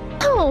think.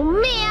 Oh,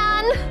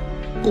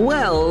 man.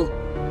 Well,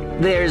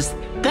 there's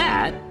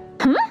that.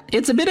 Huh?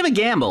 It's a bit of a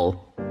gamble.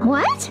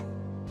 What?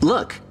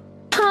 Look,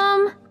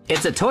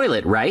 it's a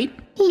toilet, right?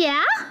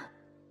 Yeah?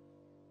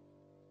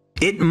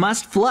 It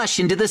must flush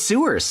into the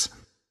sewers,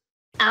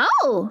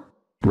 Oh,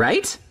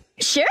 right?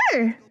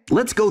 sure.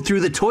 Let's go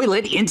through the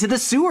toilet into the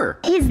sewer.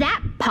 Is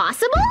that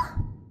possible?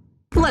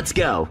 Let's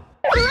go.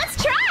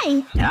 Let's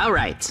try. All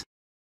right.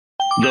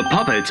 The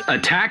puppet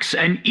attacks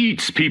and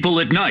eats people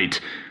at night.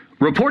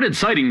 Reported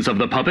sightings of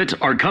the puppet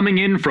are coming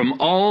in from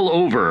all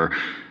over.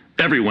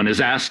 Everyone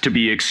is asked to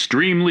be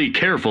extremely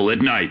careful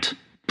at night.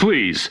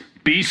 Please,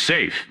 be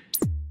safe.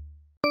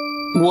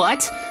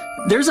 What?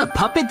 There's a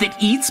puppet that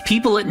eats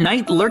people at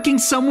night lurking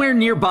somewhere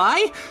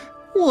nearby?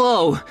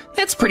 Whoa,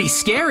 that's pretty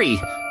scary.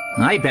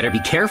 I better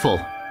be careful.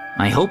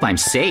 I hope I'm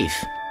safe.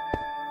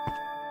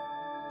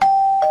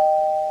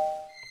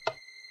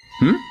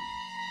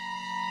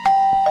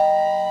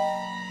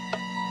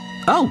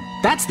 Oh,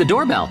 that's the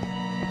doorbell.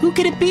 Who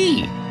could it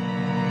be?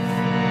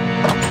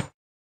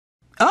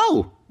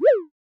 Oh!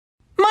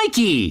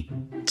 Mikey!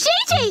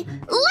 JayJay,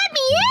 let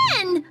me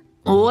in!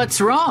 What's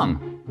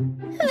wrong?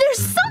 There's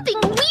something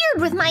weird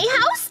with my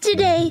house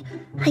today.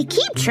 I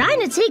keep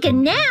trying to take a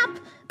nap,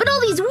 but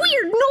all these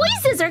weird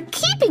noises are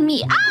keeping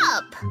me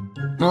up.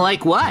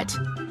 Like what?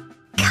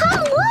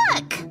 Come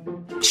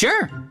look.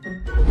 Sure.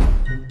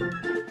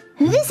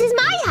 This is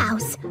my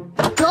house.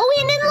 Go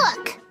in and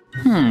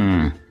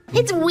look.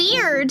 It's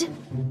weird.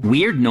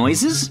 Weird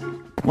noises?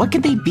 What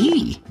could they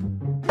be?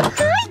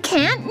 I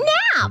can't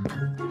nap.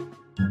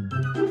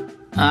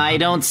 I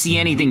don't see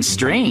anything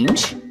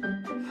strange.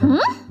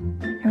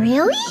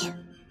 Really?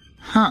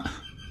 Huh.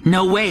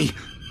 No way.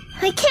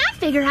 I can't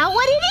figure out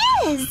what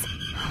it is.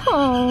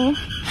 Oh.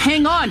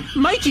 Hang on,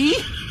 Mikey!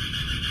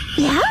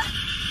 Yeah?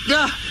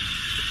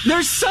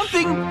 There's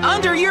something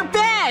under your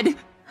bed!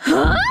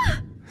 Huh?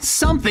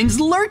 Something's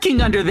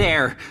lurking under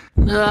there.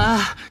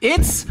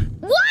 It's...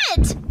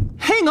 What?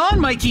 Hang on,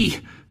 Mikey!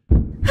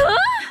 Huh?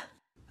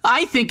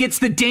 I think it's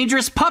the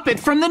dangerous puppet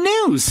from the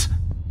news.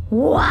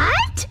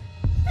 What?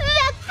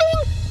 That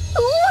thing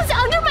was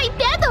under my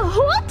bed the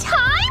whole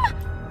time?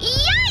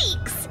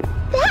 Yikes!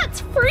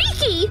 That's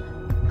freaky!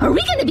 Are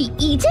we gonna be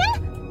eaten?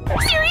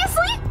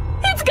 Seriously?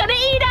 It's gonna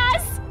eat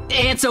us!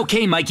 It's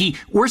okay, Mikey.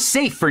 We're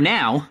safe for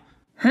now.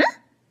 Huh?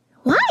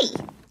 Why?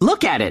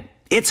 Look at it.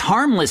 It's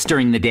harmless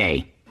during the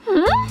day.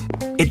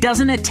 It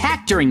doesn't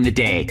attack during the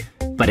day,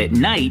 but at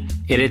night,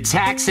 it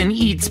attacks and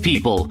eats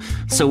people.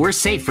 So we're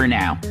safe for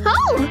now.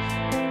 Oh!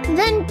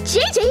 Then,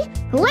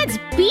 JayJay, let's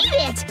beat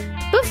it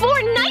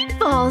before night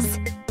falls.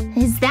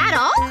 Is that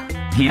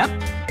all? Yep.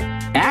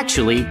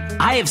 Actually,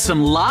 I have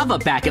some lava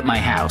back at my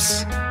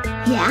house.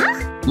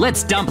 Yeah?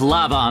 Let's dump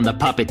lava on the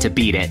puppet to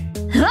beat it.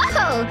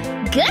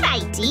 Oh, good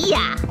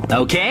idea.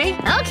 Okay?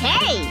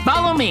 Okay,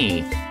 Follow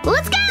me.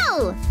 let's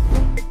go.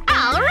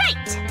 All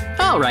right,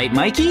 All right,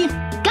 Mikey.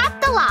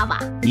 got the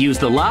lava. Use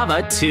the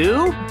lava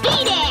to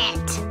Beat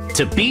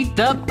it! beat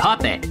the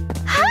puppet.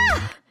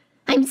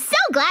 I'm so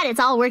glad it's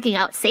all working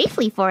out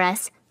safely for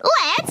us.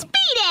 Let's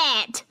beat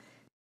it!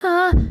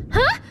 Huh?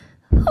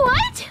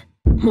 What?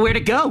 Where'd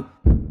it go?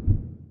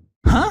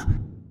 Huh?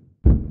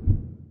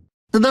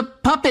 The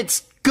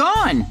puppet's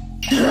gone.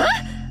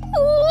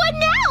 What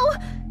now?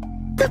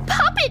 The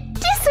puppet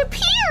disappeared!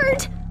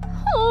 disappeared!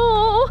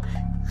 Oh,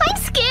 I'm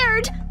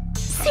scared.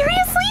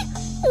 Seriously?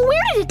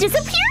 Where did it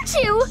disappear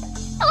to?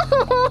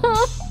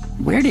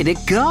 Where did it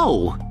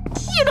go?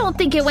 You don't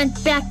think it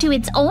went back to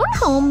its own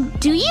home,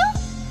 do you?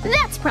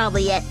 That's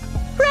probably it,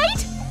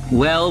 right?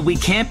 Well, we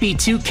can't be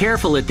too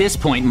careful at this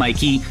point,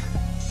 Mikey.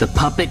 The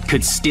puppet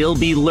could still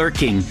be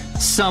lurking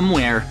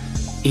somewhere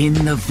in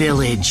the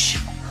village.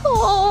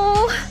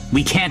 Oh.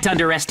 We can't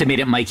underestimate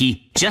it,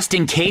 Mikey. Just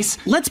in case,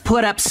 let's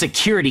put up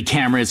security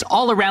cameras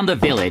all around the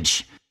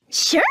village.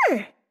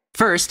 Sure.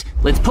 First,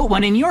 let's put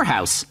one in your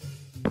house.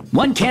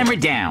 One camera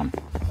down.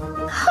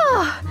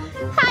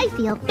 I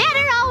feel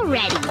better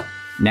already.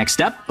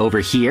 Next up, over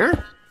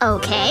here,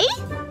 Okay.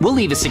 we'll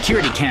leave a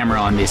security camera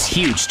on this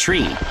huge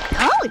tree.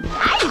 Oh,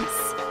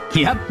 nice.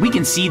 Yep, we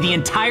can see the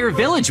entire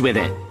village with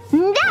it.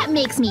 That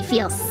makes me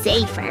feel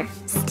safer.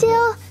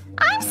 Still,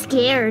 I'm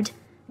scared.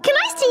 Can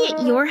I stay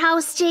at your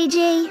house,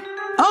 JayJay?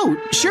 Oh,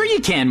 sure you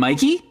can,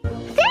 Mikey.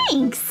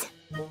 Thanks.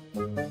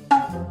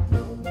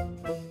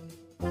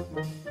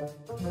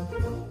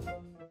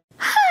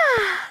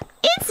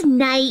 It's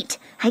night.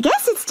 I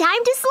guess it's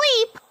time to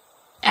sleep.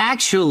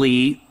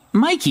 Actually,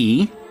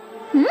 Mikey,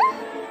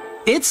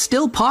 it's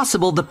still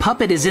possible the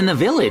puppet is in the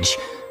village.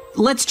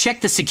 Let's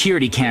check the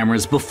security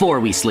cameras before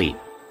we sleep.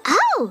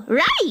 Oh,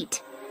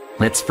 right.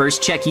 Let's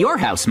first check your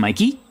house,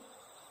 Mikey.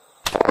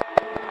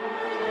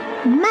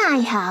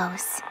 My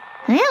house.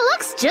 It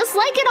looks just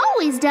like it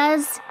always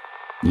does.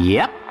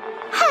 Yep.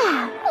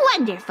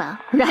 Wonderful,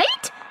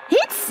 right?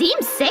 It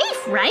seems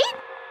safe, right?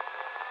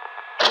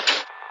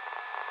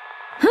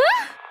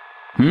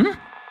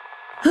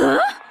 Huh?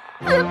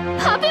 The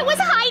puppet was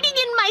hiding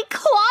in my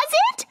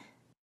closet?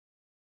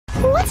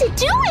 What's it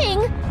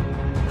doing?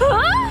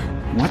 Huh?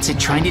 What's it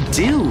trying to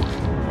do?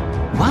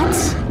 What?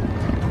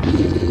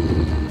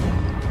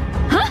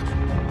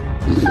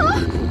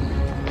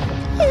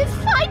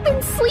 If I'd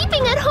been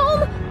sleeping at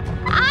home,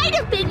 I'd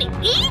have been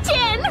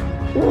eaten!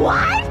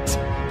 What?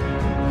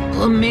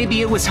 Well,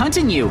 maybe it was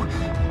hunting you.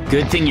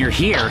 Good thing you're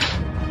here.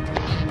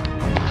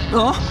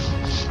 Oh,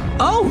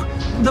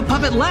 the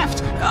puppet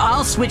left.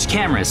 I'll switch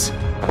cameras.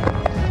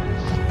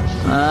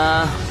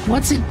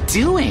 What's it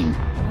doing?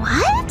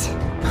 What?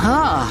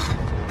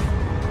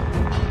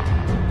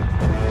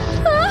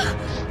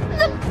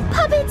 The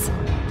puppet's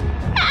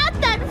at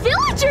that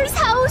villager's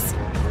house!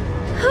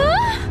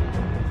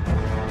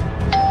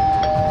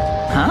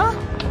 Huh?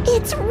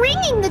 It's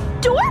ringing the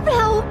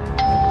doorbell!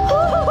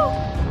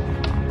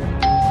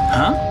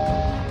 Huh?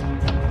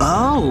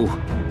 Oh,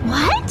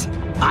 What?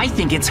 I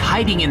think it's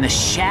hiding in the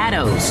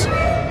shadows.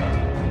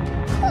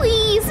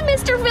 Please,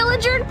 Mr.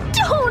 Villager,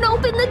 don't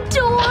open the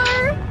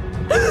door!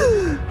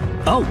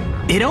 Oh,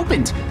 it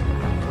opened.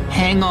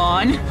 Hang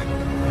on.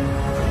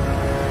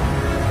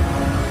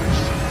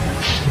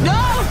 No!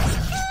 No!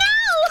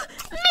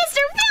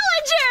 Mr.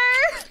 Villager!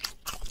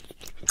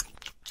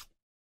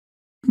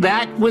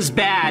 That was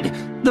bad.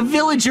 The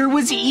villager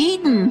was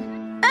eaten.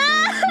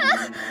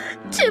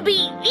 To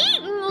be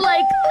eaten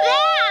like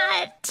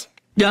that!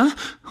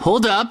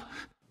 Hold up.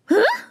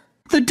 Huh?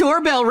 The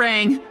doorbell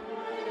rang. No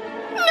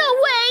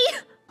way!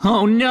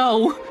 Oh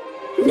no.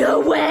 No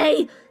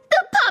way!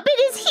 The puppet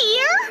is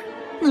here?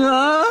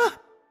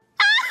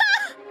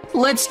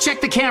 Let's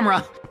check the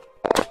camera.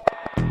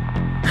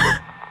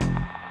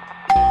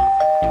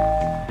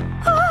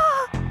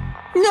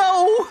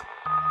 No!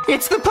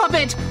 It's the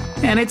puppet!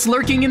 And it's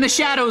lurking in the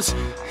shadows.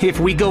 If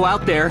we go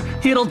out there,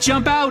 it'll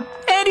jump out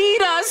and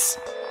eat us!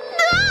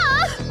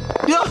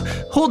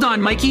 Hold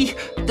on, Mikey.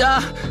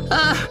 It's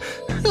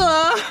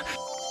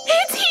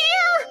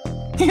here!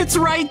 It's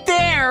right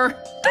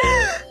there!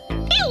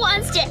 It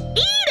wants to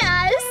eat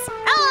us!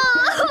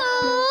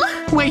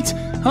 Oh! Wait,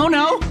 oh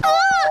no!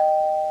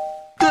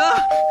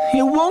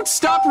 It won't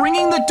stop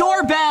ringing the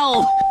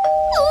doorbell!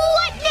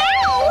 What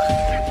now?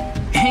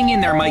 Hang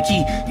in there,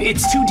 Mikey.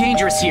 It's too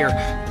dangerous here.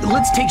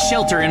 Let's take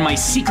shelter in my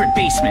secret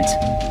basement.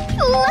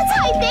 Let's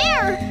hide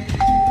there!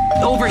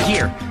 Over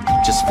here.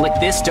 Just flick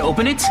this to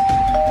open it.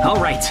 All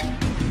right.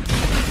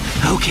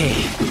 Okay.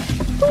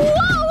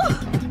 Whoa!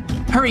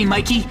 Hurry,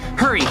 Mikey.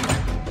 Hurry.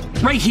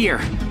 Right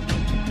here.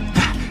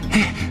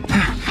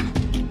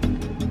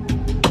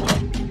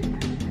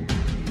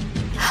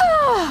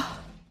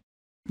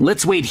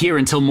 Let's wait here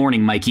until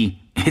morning, Mikey.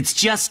 It's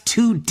just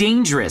too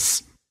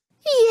dangerous.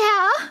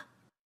 Yeah.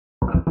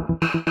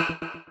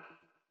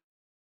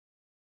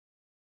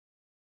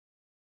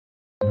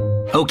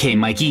 Okay,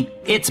 Mikey.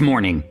 It's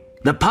morning.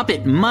 The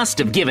puppet must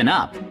have given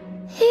up.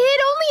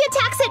 It only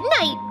attacks at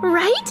night,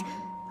 right?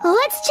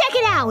 Let's check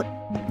it out.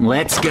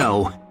 Let's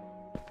go.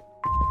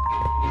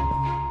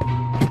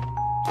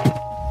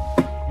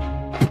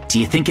 Do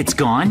you think it's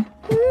gone?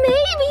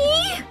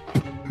 Maybe.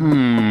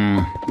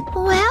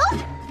 Well,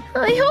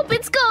 I hope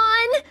it's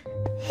gone.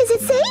 Is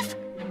it safe?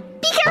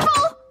 Be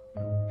careful!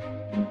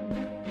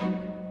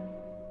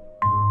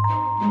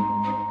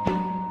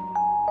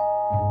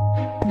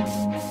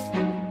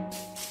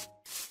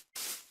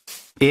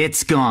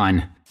 It's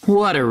gone.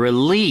 What a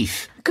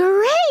relief.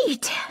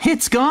 Great!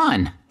 It's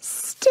gone.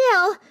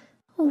 Still,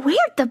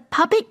 Where'd the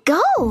puppet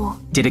go?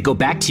 Did it go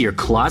back to your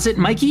closet,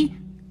 Mikey?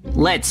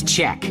 Let's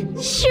check.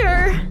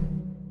 Sure.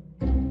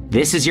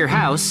 This is your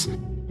house.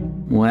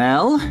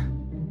 Well...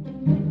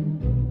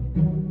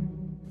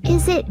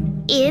 Is it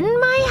in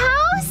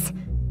my house?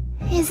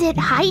 Is it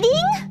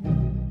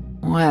hiding?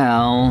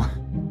 Well...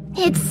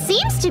 It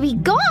seems to be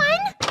gone.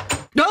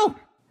 No!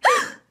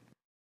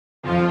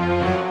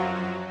 There!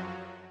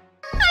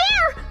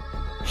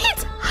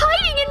 It's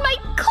hiding in my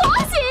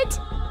closet!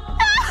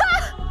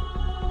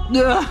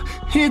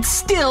 It's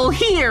still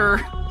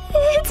here!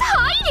 It's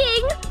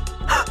hiding!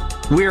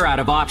 We're out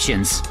of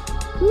options.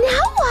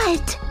 Now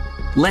what?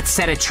 Let's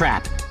set a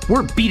trap.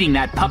 We're beating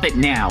that puppet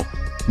now.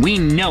 We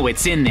know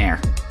it's in there.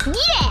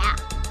 Yeah!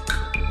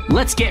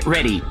 Let's get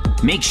ready.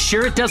 Make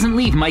sure it doesn't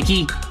leave,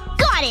 Mikey.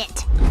 Got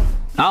it!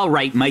 All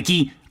right,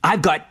 Mikey.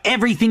 I've got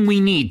everything we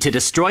need to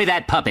destroy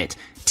that puppet.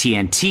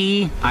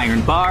 TNT,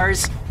 iron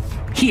bars.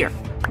 Here.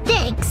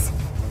 Thanks.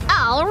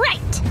 All right.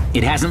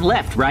 It hasn't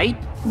left, right?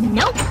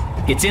 Nope.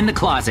 It's in the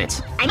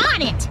closet. I'm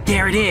on it.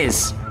 There it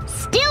is.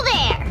 Still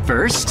there.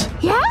 First,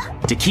 Yeah?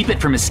 to keep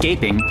it from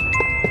escaping,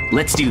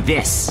 let's do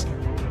this.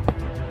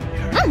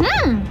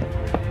 Mm-hmm.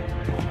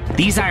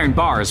 These iron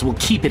bars will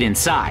keep it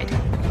inside.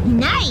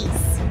 Nice.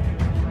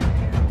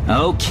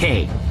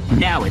 Okay,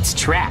 now it's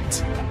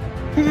trapped.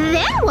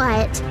 Then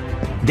what?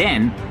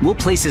 Then, we'll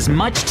place as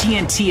much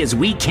TNT as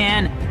we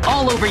can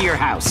all over your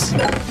house.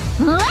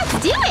 Let's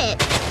do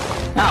it.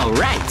 All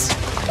right.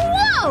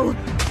 Whoa!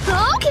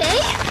 Okay.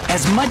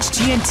 As much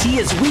TNT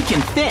as we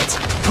can fit.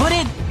 Put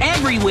it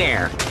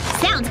everywhere.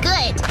 Sounds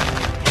good.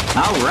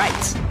 All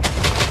right.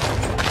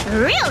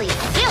 Really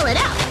fill it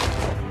up.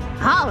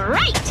 All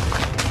right.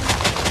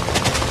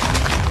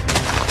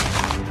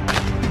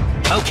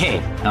 Okay,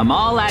 I'm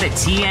all out of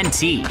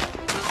TNT.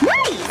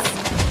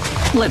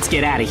 Nice. Let's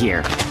get out of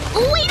here.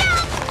 Wait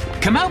up.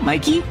 Come out,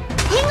 Mikey.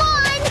 Hang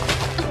on.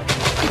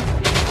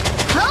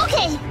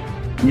 Okay.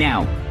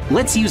 Now,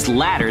 let's use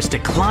ladders to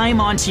climb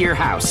onto your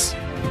house.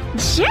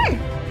 Sure.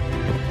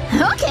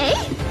 Okay.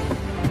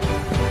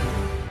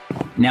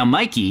 Now,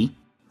 Mikey,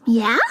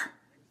 Yeah?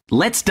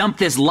 let's dump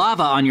this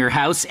lava on your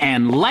house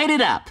and light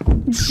it up.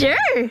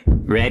 Sure.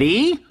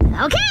 Ready?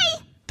 Okay.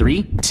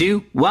 3,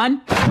 2,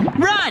 1,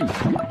 run!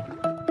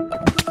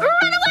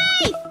 Run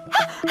away!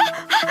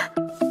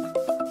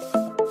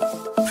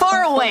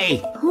 Far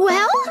away!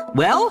 Well,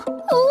 Well?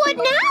 what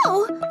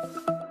now?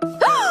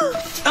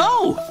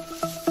 Oh!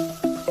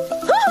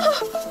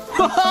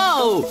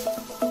 Whoa!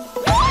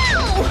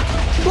 Wow!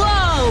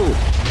 Whoa!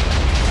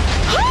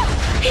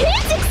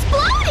 It's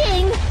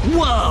exploding!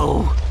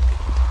 Whoa!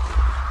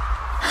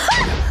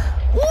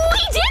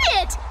 We did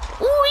it!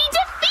 We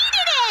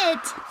defeated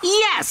it!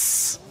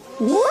 Yes!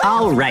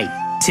 All right,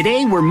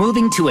 today we're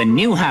moving to a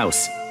new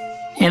house.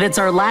 And it's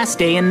our last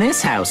day in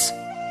this house.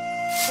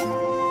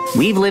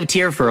 We've lived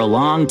here for a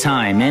long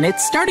time, and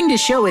it's starting to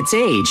show its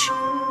age.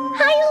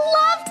 I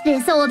loved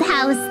this old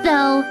house,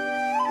 though.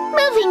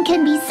 Moving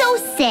can be so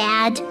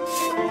sad.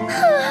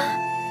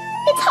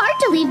 It's hard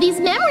to leave these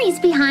memories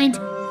behind.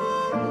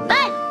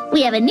 But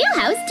we have a new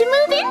house to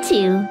move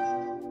into.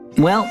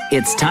 Well,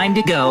 it's time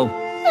to go.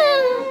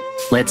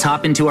 Let's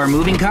hop into our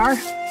moving car.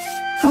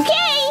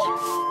 Okay.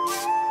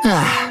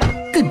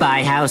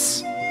 Goodbye,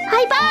 house.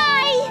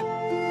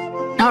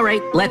 Bye-bye. All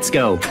right, let's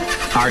go.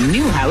 Our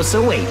new house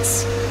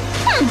awaits.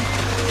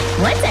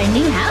 What's our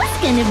new house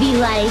gonna be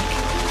like?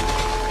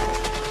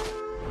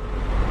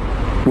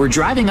 We're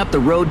driving up the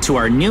road to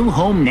our new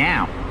home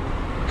now.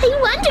 I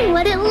wonder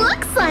what it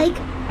looks like.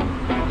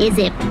 Is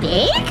it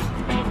big?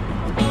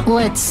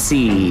 Let's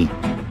see.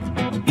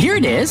 Here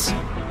it is.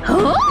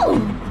 Oh,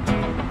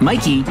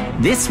 Mikey,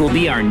 this will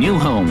be our new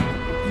home.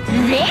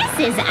 this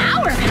is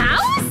our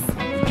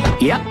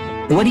house?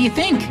 Yep. What do you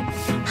think?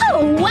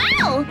 Oh,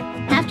 wow!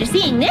 After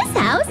seeing this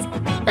house,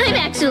 I'm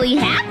actually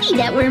happy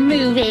that we're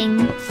moving.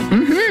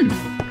 Mm-hmm.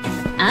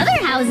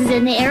 Other houses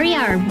in the area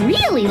are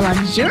really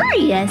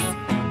luxurious.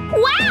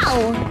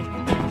 Wow!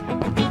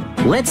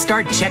 Let's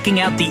start checking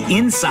out the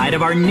inside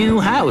of our new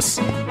house.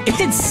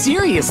 It's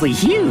seriously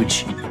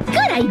huge.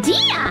 Good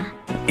idea!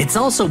 It's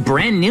also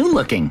brand new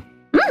looking.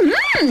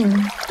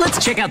 Mm-hmm.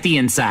 Let's check out the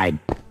inside.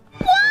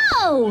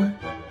 Whoa!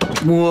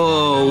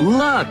 Whoa,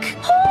 look!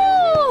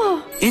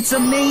 Oh, It's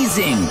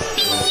amazing!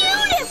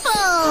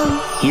 beautiful!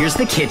 Here's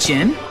the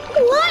kitchen,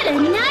 What a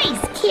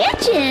nice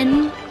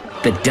kitchen!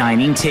 the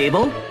dining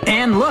table,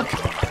 and look,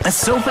 a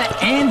sofa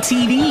and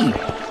TV.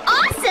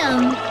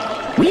 Awesome!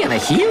 We have a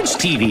huge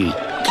TV.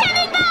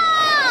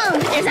 Cannonball!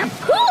 There's a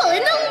pool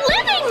in the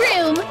living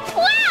room!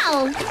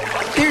 Wow!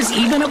 There's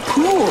even a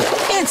pool.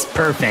 It's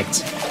perfect.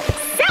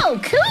 So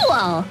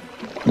cool!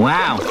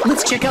 Wow,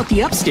 let's check out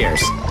the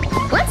upstairs.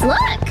 Let's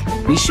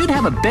look! We should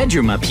have a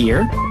bedroom up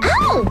here.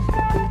 Oh!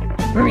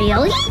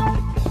 Really?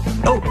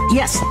 Oh,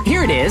 yes,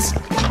 here it is.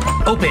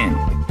 Open.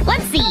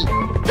 Let's see.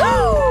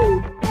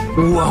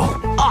 Whoa,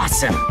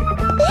 awesome.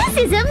 This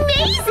is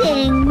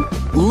amazing!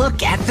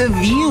 Look at the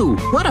view.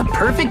 What a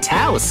perfect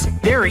house.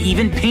 There are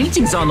even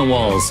paintings on the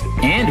walls.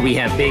 And we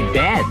have big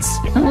beds.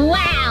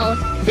 Wow!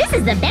 This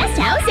is the best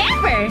house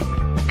ever!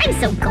 I'm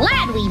so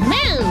glad we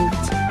moved.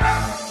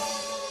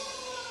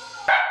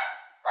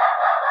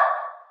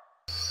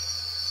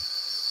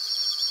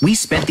 We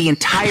spent the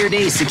entire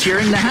day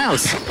securing the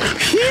house.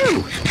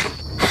 Phew!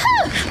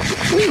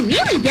 We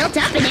really built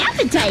up an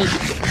appetite.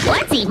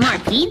 Let's eat more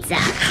pizza.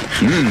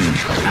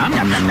 Nom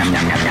nom nom nom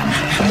nom nom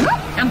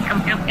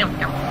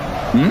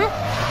nom.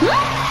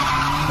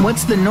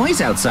 What's the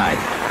noise outside?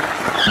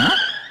 Huh?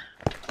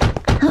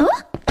 Huh?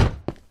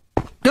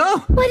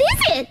 Oh! What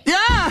is it?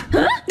 Ah!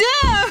 Huh?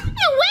 Ah!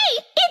 No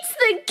way! It's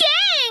the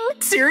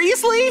gang!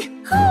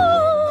 Seriously?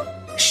 Oh.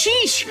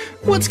 Sheesh!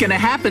 What's gonna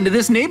happen to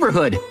this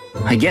neighborhood?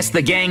 I guess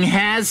the gang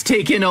has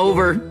taken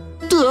over.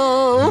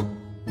 Oh!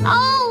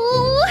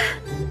 Oh!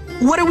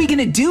 What are we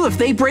gonna do if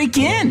they break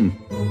in?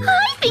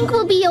 I think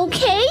we'll be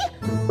okay.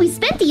 We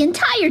spent the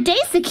entire day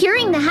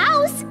securing the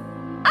house.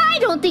 I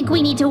don't think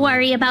we need to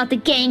worry about the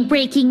gang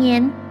breaking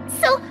in.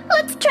 So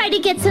let's try to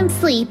get some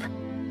sleep.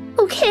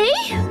 Okay?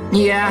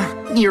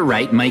 Yeah, you're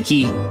right,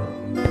 Mikey.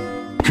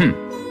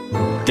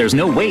 There's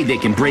no way they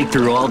can break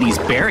through all these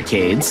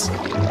barricades.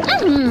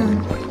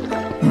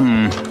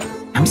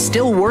 I'm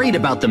still worried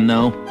about them,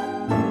 though.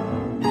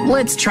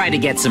 Let's try to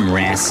get some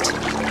rest.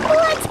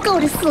 Let's go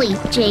to sleep,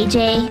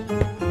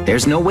 JayJay.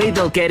 There's no way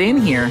they'll get in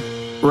here,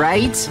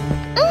 right?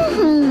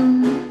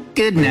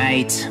 Good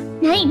night.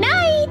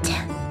 Night-night.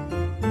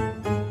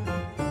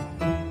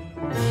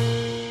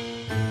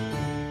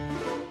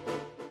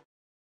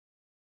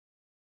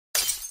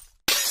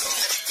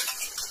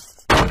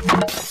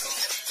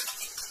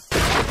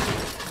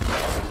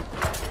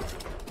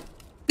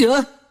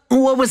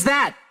 What was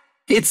that?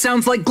 It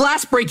sounds like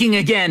glass breaking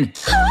again.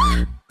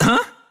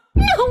 Huh?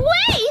 No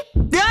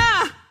way!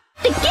 Ah!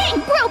 The gang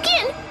broke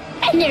in,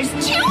 and there's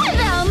 2 of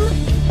them!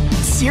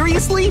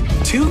 Seriously?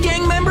 2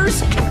 gang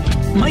members?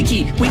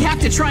 Mikey, we have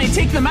to try and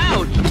take them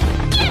out.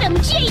 Get him,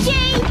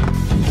 JayJay!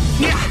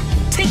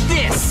 Yeah, take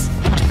this.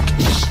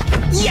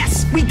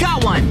 Yes, we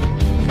got one.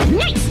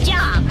 Nice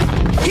job!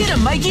 Hit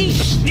him, Mikey.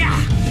 Yeah.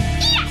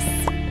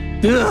 Yes!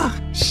 Ugh,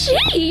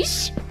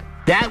 Sheesh!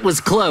 that was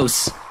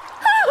close.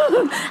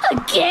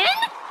 Again?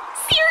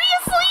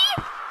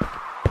 Seriously?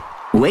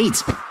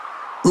 Wait,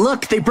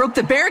 look, they broke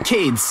the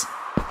barricades.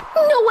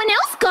 No one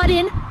else got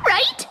in,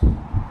 right?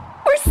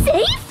 We're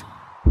safe?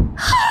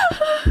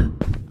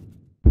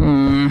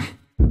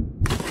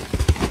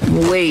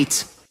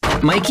 Wait,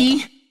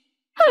 Mikey?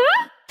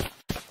 Huh?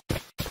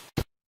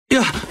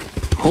 Ugh,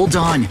 hold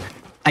on.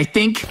 I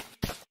think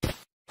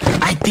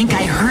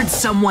I heard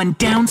someone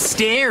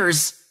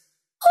downstairs.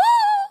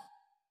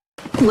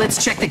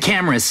 Let's check the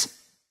cameras.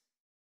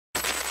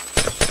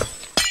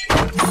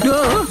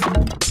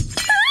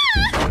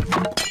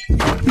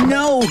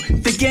 No,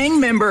 the gang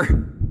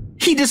member.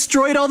 He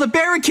destroyed all the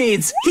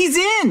barricades. He's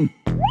in.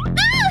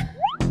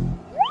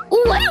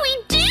 What do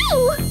we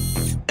do?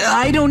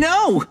 I don't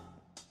know.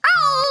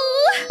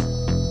 Oh!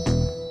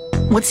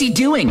 What's he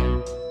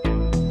doing?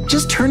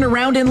 Just turn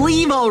around and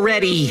leave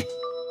already.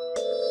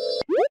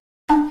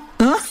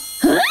 Huh?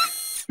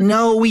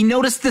 No, we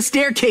noticed the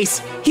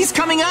staircase. He's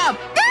coming up.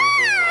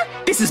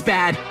 This is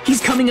bad.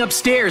 He's coming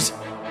upstairs.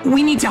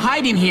 We need to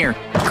hide in here.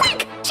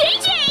 Quick,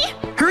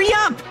 JayJay! Hurry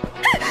up!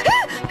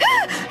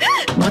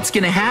 What's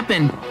gonna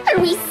happen? Are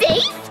we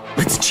safe?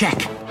 Let's check.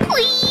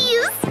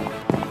 Please!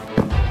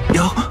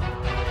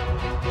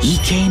 Oh, he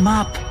came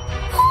up.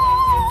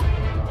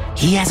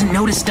 He hasn't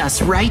noticed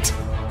us, right?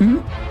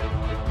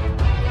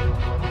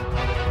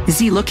 Is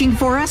he looking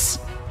for us?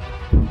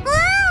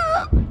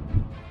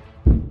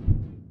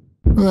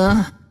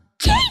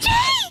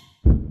 JayJay!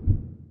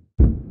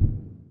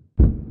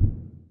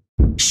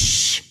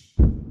 Shh.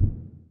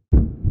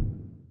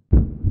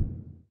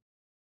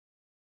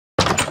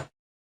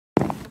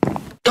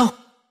 Oh,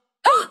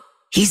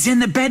 he's in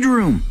the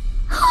bedroom.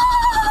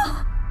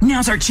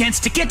 Now's our chance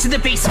to get to the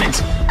basement.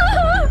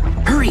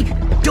 Hurry,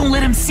 don't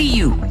let him see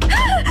you.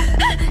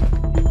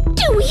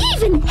 Do we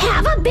even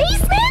have a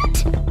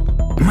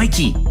basement?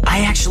 Mikey,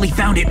 I actually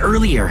found it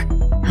earlier.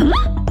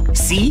 Huh?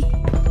 See?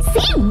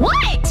 See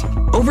what?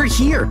 Over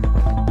here.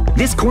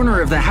 This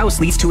corner of the house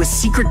leads to a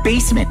secret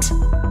basement.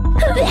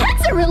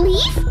 That's a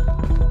relief.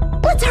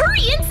 Let's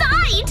hurry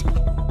inside.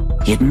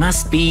 It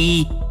must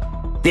be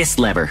this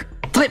lever.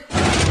 Flip.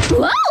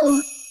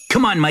 Whoa!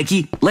 Come on,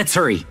 Mikey. Let's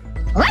hurry.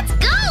 Let's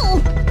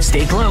go.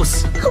 Stay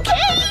close.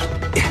 Okay.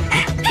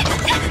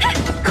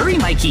 Hurry,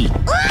 Mikey.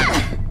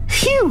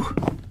 Phew.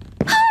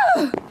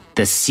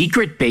 The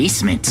secret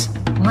basement.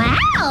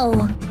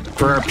 Wow.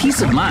 For our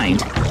peace of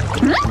mind,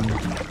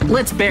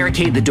 let's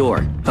barricade the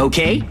door,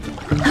 okay?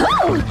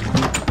 Oh,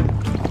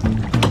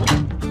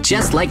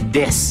 Just like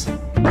this.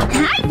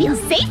 I feel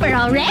safer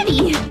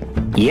already.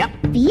 Yep.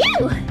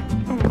 Phew.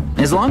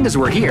 As long as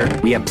we're here,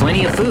 we have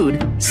plenty of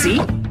food. See?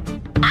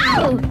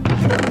 Oh,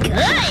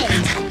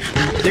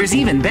 good. There's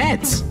even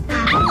beds.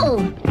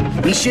 Oh,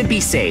 We should be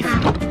safe.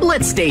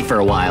 Let's stay for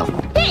a while.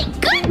 thank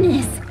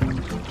goodness.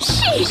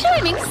 Sheesh,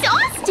 I'm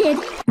exhausted.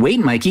 Wait,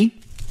 Mikey.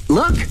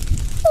 Look.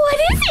 What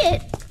is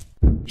it?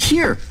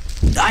 Here.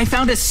 I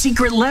found a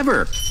secret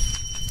lever.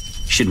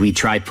 Should we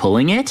try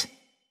pulling it?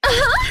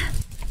 Uh-huh.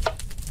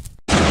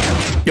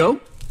 go.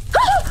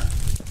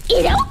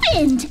 It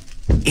opened!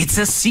 It's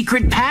a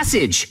secret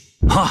passage.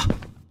 Huh.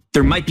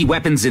 There might be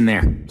weapons in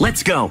there.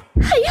 Let's go.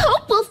 I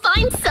hope we'll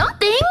find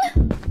something!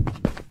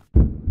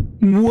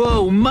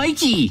 Whoa,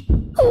 Mikey!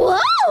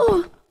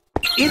 Whoa!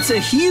 It's a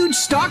huge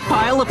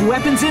stockpile of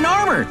weapons and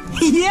armor!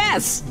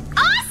 Yes!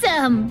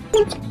 Awesome!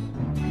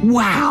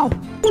 Wow!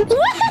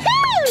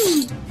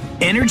 Woohoo!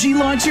 Energy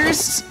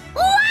launchers?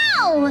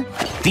 Wow!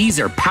 These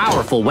are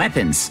powerful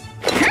weapons.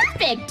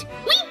 Perfect!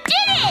 We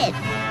did it!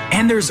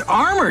 And there's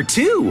armor,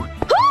 too!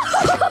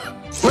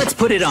 Let's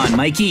put it on,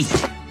 Mikey.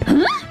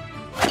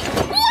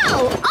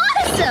 Whoa!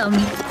 Awesome!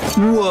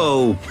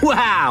 Whoa!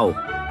 Wow!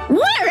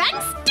 We're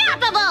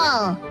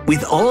unstoppable!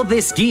 With all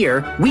this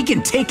gear, we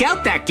can take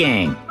out that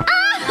gang!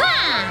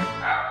 Aha!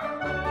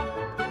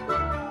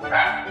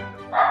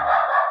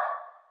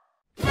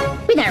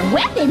 With our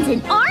weapons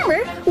and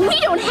armor, we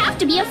don't have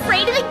to be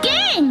afraid of the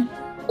gang!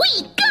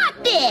 We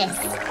got this!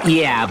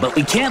 Yeah, but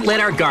we can't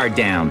let our guard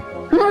down.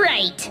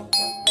 Right.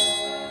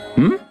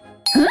 Hmm?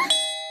 Huh?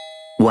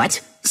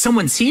 What?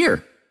 Someone's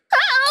here.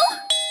 Uh-oh!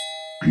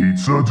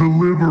 Pizza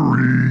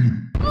delivery.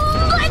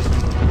 But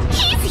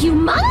he's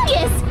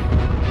humongous!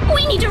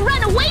 We need to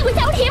run away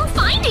without him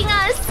finding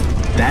us!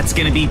 That's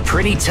gonna be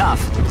pretty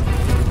tough.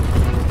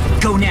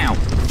 Go now.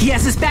 He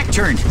has his back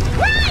turned.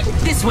 Run!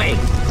 This way.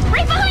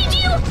 Right behind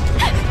you!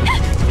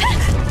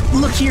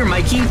 Look here,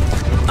 Mikey.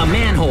 A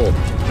manhole.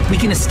 We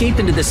can escape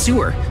into the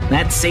sewer.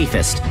 That's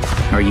safest.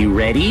 Are you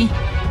ready?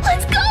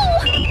 Let's go!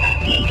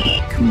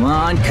 Come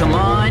on, come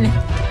on.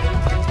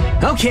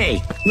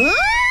 Okay.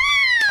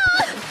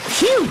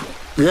 Phew.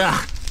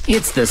 Ugh,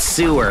 it's the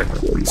sewer.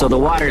 So the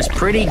water's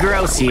pretty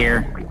gross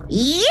here.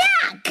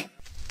 Yuck!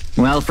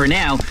 Well, for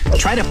now,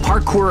 try to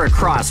parkour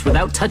across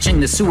without touching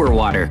the sewer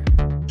water.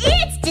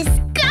 It's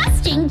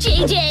disgusting,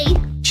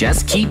 JayJay!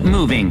 Just keep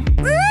moving.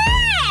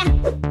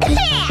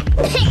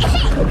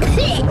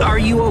 Are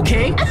you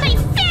okay? I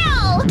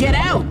fell! Get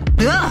out!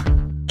 Ugh.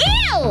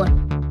 Ew!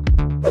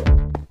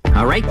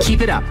 All right,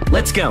 keep it up.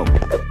 Let's go.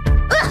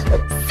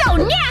 Ugh, so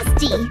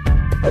nasty!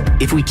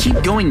 If we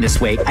keep going this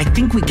way, I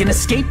think we can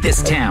escape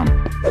this town.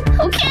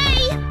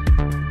 Okay!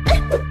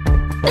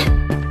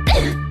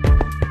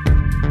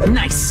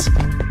 Nice!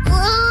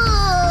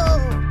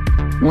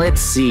 Ugh.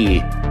 Let's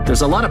see.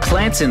 There's a lot of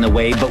plants in the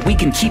way, but we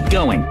can keep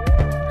going.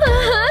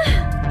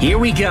 Uh-huh. Here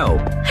we go.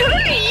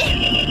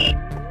 Hurry!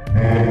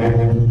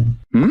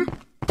 Hmm?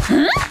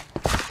 Huh?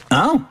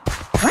 Oh.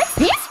 What's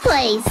this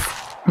place?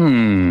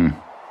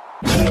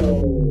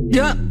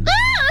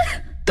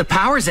 The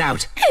power's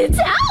out. It's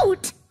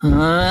out!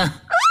 Huh?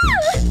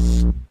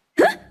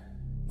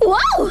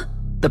 Whoa!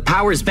 The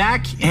power's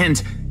back,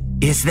 and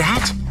is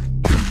that?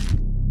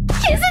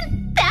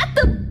 Isn't that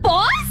the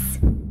boss?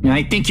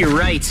 I think you're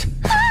right.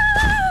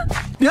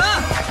 He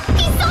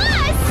saw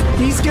us!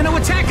 He's gonna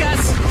attack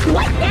us!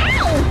 What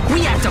now?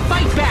 We have to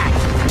fight back!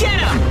 Get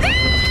him!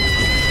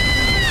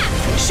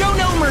 Show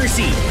no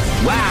mercy!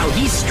 Wow,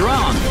 he's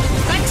strong!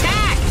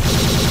 Attack!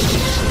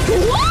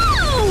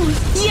 Whoa!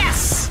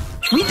 Yes!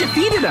 We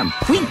defeated him!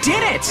 We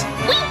did it!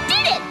 We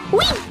did it!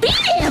 We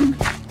beat him!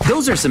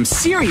 Those are some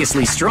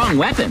seriously strong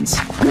weapons.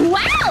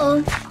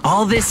 Wow!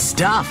 All this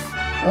stuff.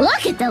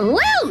 Look at the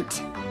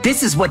loot!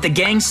 This is what the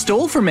gang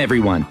stole from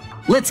everyone.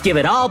 Let's give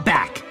it all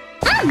back.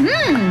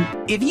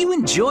 If you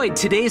enjoyed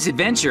today's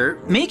adventure,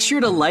 make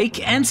sure to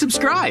like and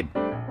subscribe.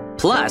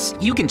 Plus,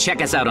 you can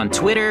check us out on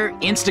Twitter,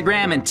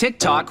 Instagram, and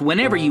TikTok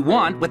whenever you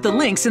want with the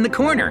links in the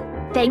corner.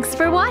 Thanks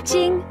for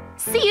watching.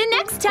 See you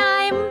next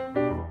time.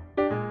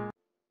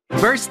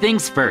 First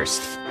things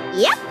first.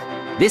 Yep.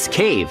 This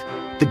cave,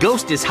 the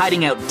ghost is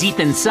hiding out deep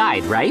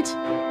inside, right?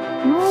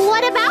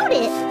 What about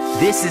it?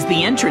 This is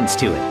the entrance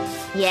to it.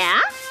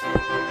 Yeah?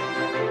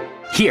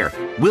 Here,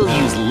 we'll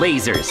use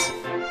lasers.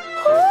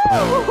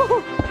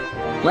 Ooh.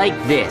 Like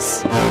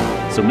this.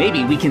 So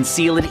maybe we can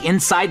seal it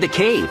inside the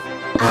cave.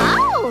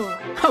 Oh!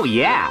 Oh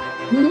yeah!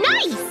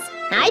 Nice!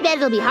 I bet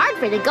it'll be hard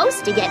for the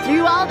ghost to get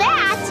through all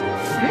that.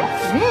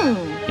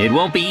 It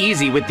won't be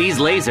easy with these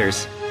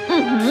lasers.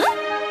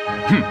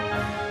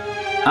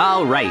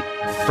 All right,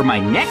 for my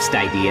next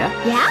idea,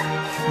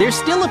 Yeah? there's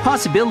still a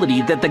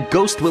possibility that the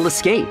ghost will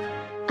escape.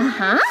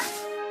 Uh-huh.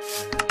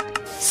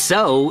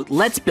 So,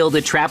 let's build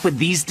a trap with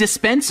these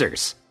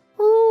dispensers.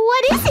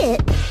 What is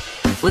it?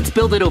 Let's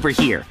build it over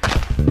here.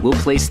 We'll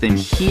place them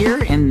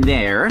here and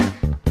there.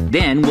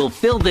 Then we'll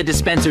fill the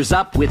dispensers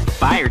up with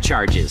fire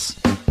charges.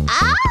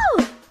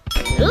 Oh!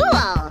 Cool!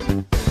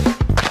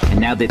 And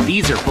now that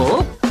these are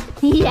full,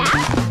 Yeah?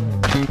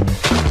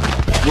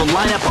 we'll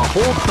line up a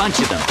whole bunch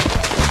of them.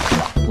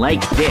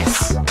 Like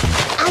this.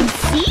 I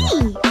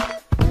see!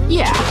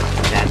 Yeah,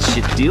 that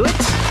should do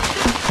it.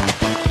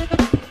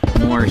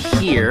 More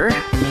here.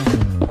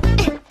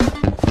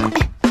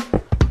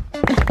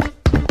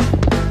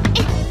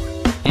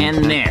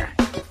 And there.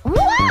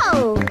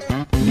 Whoa!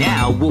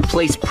 Now we'll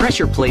place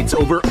pressure plates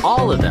over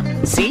all of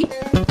them. See?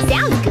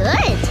 Sounds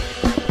good!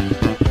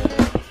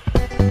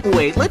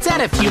 Wait, let's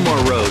add a few more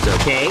rows,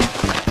 okay?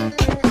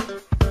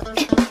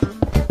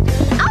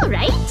 All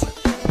right.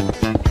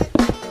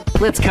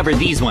 Let's cover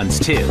these ones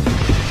too.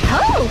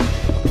 Oh,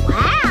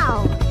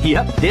 wow.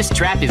 Yep, this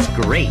trap is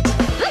great.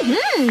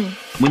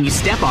 When you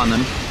step on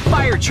them,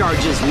 fire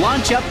charges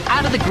launch up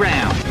out of the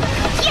ground.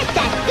 Get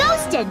that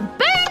ghost and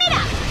burn it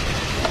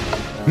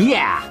up.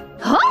 Yeah.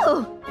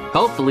 Oh,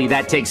 Hopefully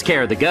that takes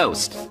care of the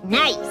ghost.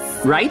 nice.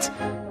 Right?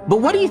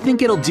 But what do you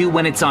think it'll do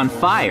when it's on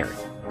fire?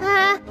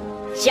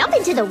 Jump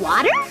into the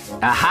water?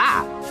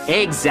 Aha!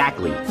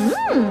 Exactly.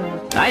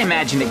 I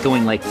imagine it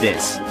going like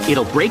this.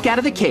 It'll break out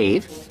of the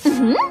cave,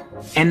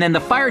 and then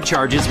the fire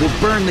charges will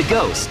burn the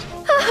ghost.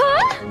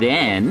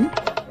 Then,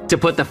 to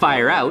put the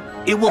fire out,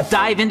 it will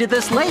dive into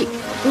this lake.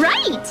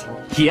 Right.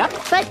 Yep.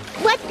 But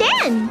what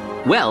then?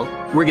 Well,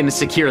 we're gonna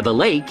secure the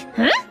lake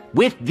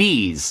with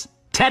these.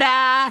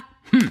 Ta-da!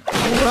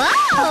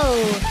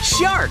 Whoa!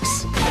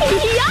 Sharks!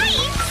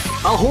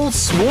 Yikes! A whole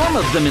swarm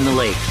of them in the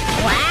lake.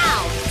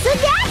 Wow! So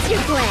that's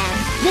your plan.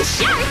 The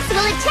sharks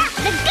will attack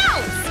the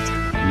ghost.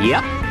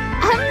 Yep.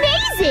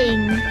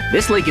 Amazing!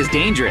 This lake is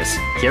dangerous.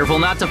 Careful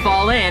not to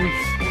fall in.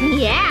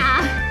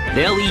 Yeah.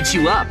 They'll eat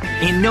you up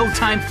in no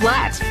time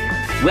flat.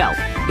 Well,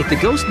 if the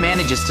ghost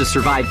manages to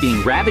survive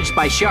being ravaged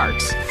by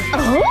sharks,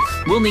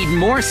 Oh? we'll need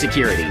more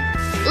security.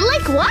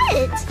 Like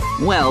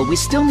what? Well, we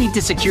still need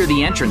to secure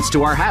the entrance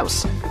to our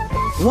house.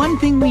 One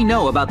thing we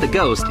know about the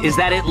ghost is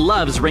that it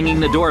loves ringing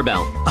the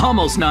doorbell,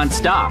 almost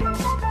non-stop.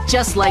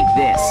 Just like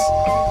this.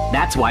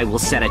 That's why we'll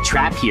set a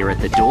trap here at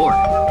the door.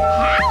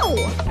 How?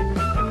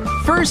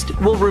 First,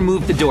 we'll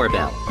remove the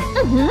doorbell.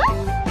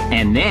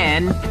 And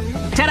then,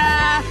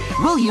 ta-da!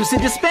 We'll use a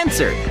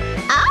dispenser.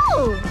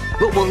 Oh!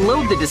 But we'll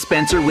load the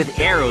dispenser with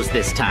arrows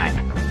this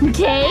time.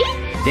 Okay.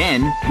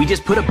 Then, we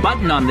just put a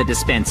button on the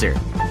dispenser.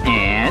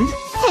 And,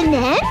 And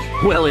then?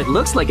 well, it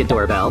looks like a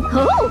doorbell.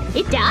 Oh,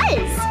 it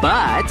does.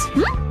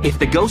 But, if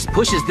the ghost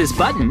pushes this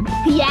button,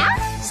 Yeah?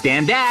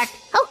 stand back.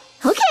 Oh,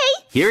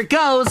 okay. Here it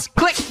goes.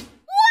 Click.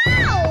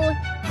 Wow!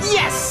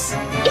 Yes!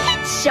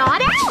 It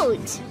shot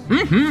out!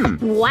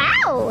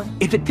 Wow!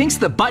 If it thinks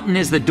the button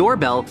is the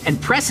doorbell and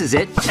presses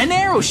it, an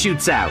arrow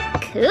shoots out.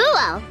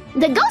 Cool.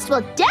 The ghost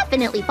will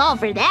definitely fall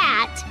for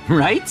that.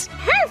 Right?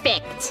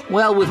 Perfect.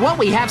 Well, with what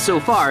we have so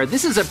far,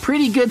 this is a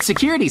pretty good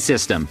security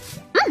system.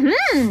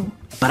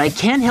 But I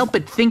can't help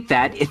but think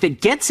that if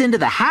it gets into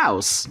the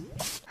house,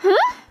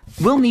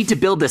 we'll need to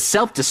build a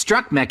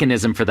self-destruct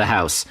mechanism for the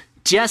house,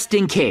 just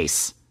in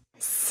case.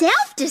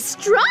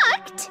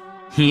 Self-destruct?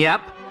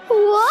 Yep.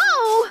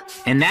 Whoa!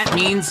 And that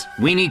means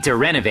we need to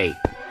renovate.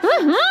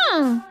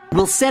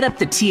 We'll set up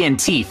the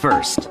TNT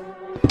first.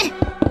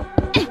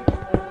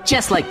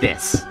 Just like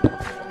this.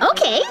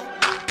 Okay.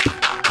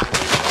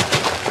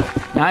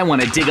 I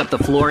want to dig up the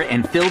floor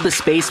and fill the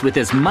space with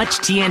as much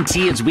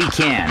TNT as we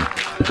can.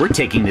 We're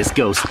taking this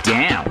ghost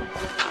down.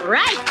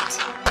 Right.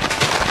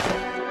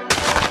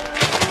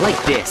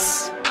 Like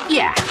this.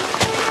 Yeah.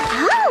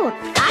 Oh,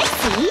 I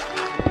see.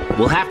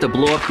 We'll have to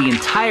blow up the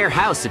entire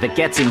house if it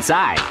gets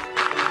inside.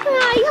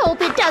 I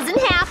hope it doesn't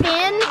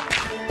happen.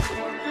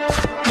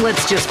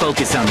 Let's just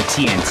focus on the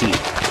TNT.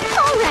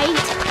 All right.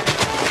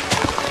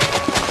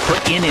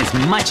 Put in as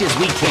much as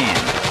we can.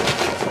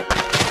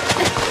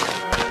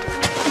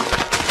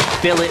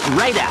 Fill it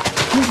right up.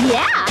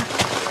 Yeah.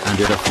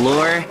 Under the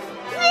floor.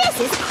 This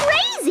is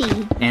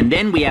crazy. And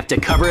then we have to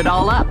cover it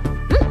all up.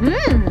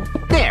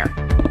 There.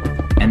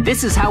 And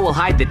this is how we'll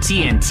hide the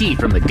TNT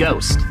from the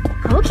ghost.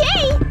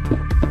 Okay.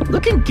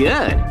 Looking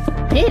good.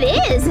 It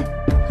is.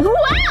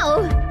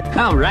 Wow.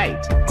 All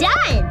right.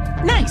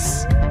 Done.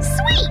 Nice.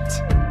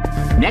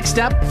 Sweet. Next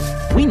up,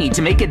 we need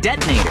to make a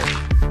detonator.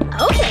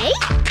 Okay.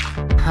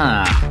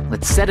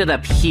 Let's set it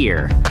up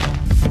here.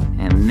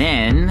 And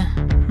then,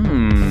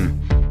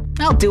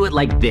 I'll do it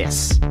like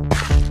this.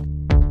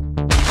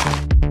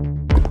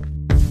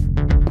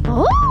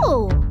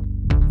 Oh.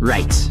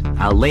 Right.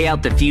 I'll lay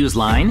out the fuse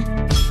line.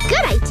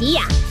 Good idea.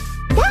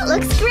 That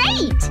looks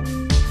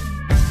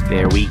great.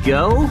 There we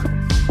go.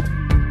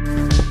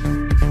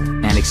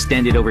 And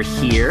extend it over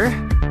here.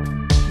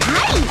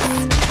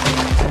 Nice.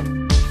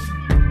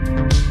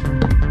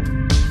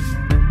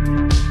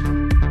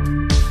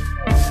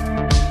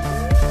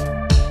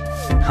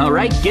 All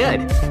right,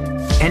 good.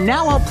 And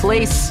now I'll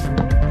place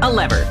a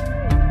lever.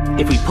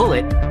 If we pull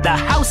it, the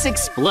house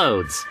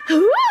explodes.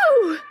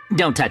 Woo.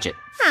 Don't touch it.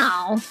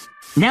 Ow.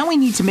 Now we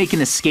need to make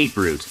an escape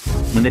route.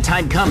 When the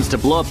time comes to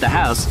blow up the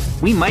house,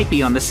 we might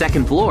be on the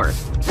second floor.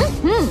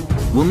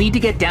 We'll need to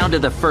get down to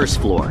the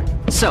first floor.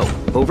 So,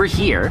 over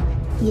here,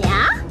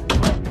 Yeah?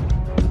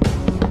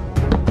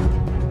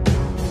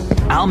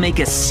 I'll make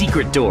a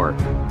secret door.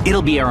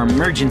 It'll be our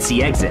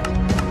emergency exit.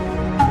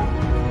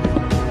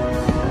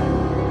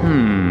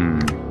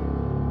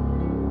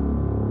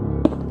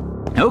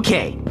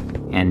 Okay,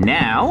 and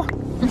now,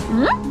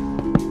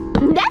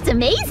 That's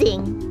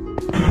amazing.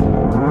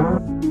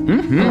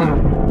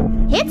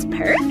 It's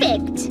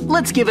perfect.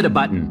 let's give it a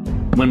button.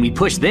 When we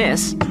push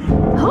this,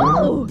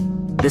 Oh.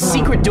 the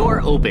secret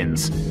door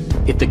opens.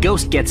 If the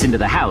ghost gets into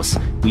the house,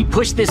 we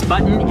push this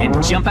button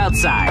and jump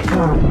outside.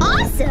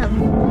 Awesome.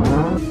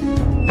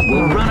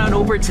 We'll run on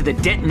over to the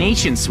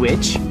detonation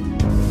switch,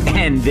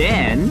 and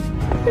then,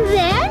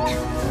 Then?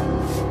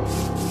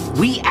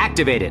 We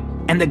activate it,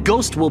 and the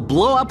ghost will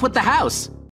blow up with the house.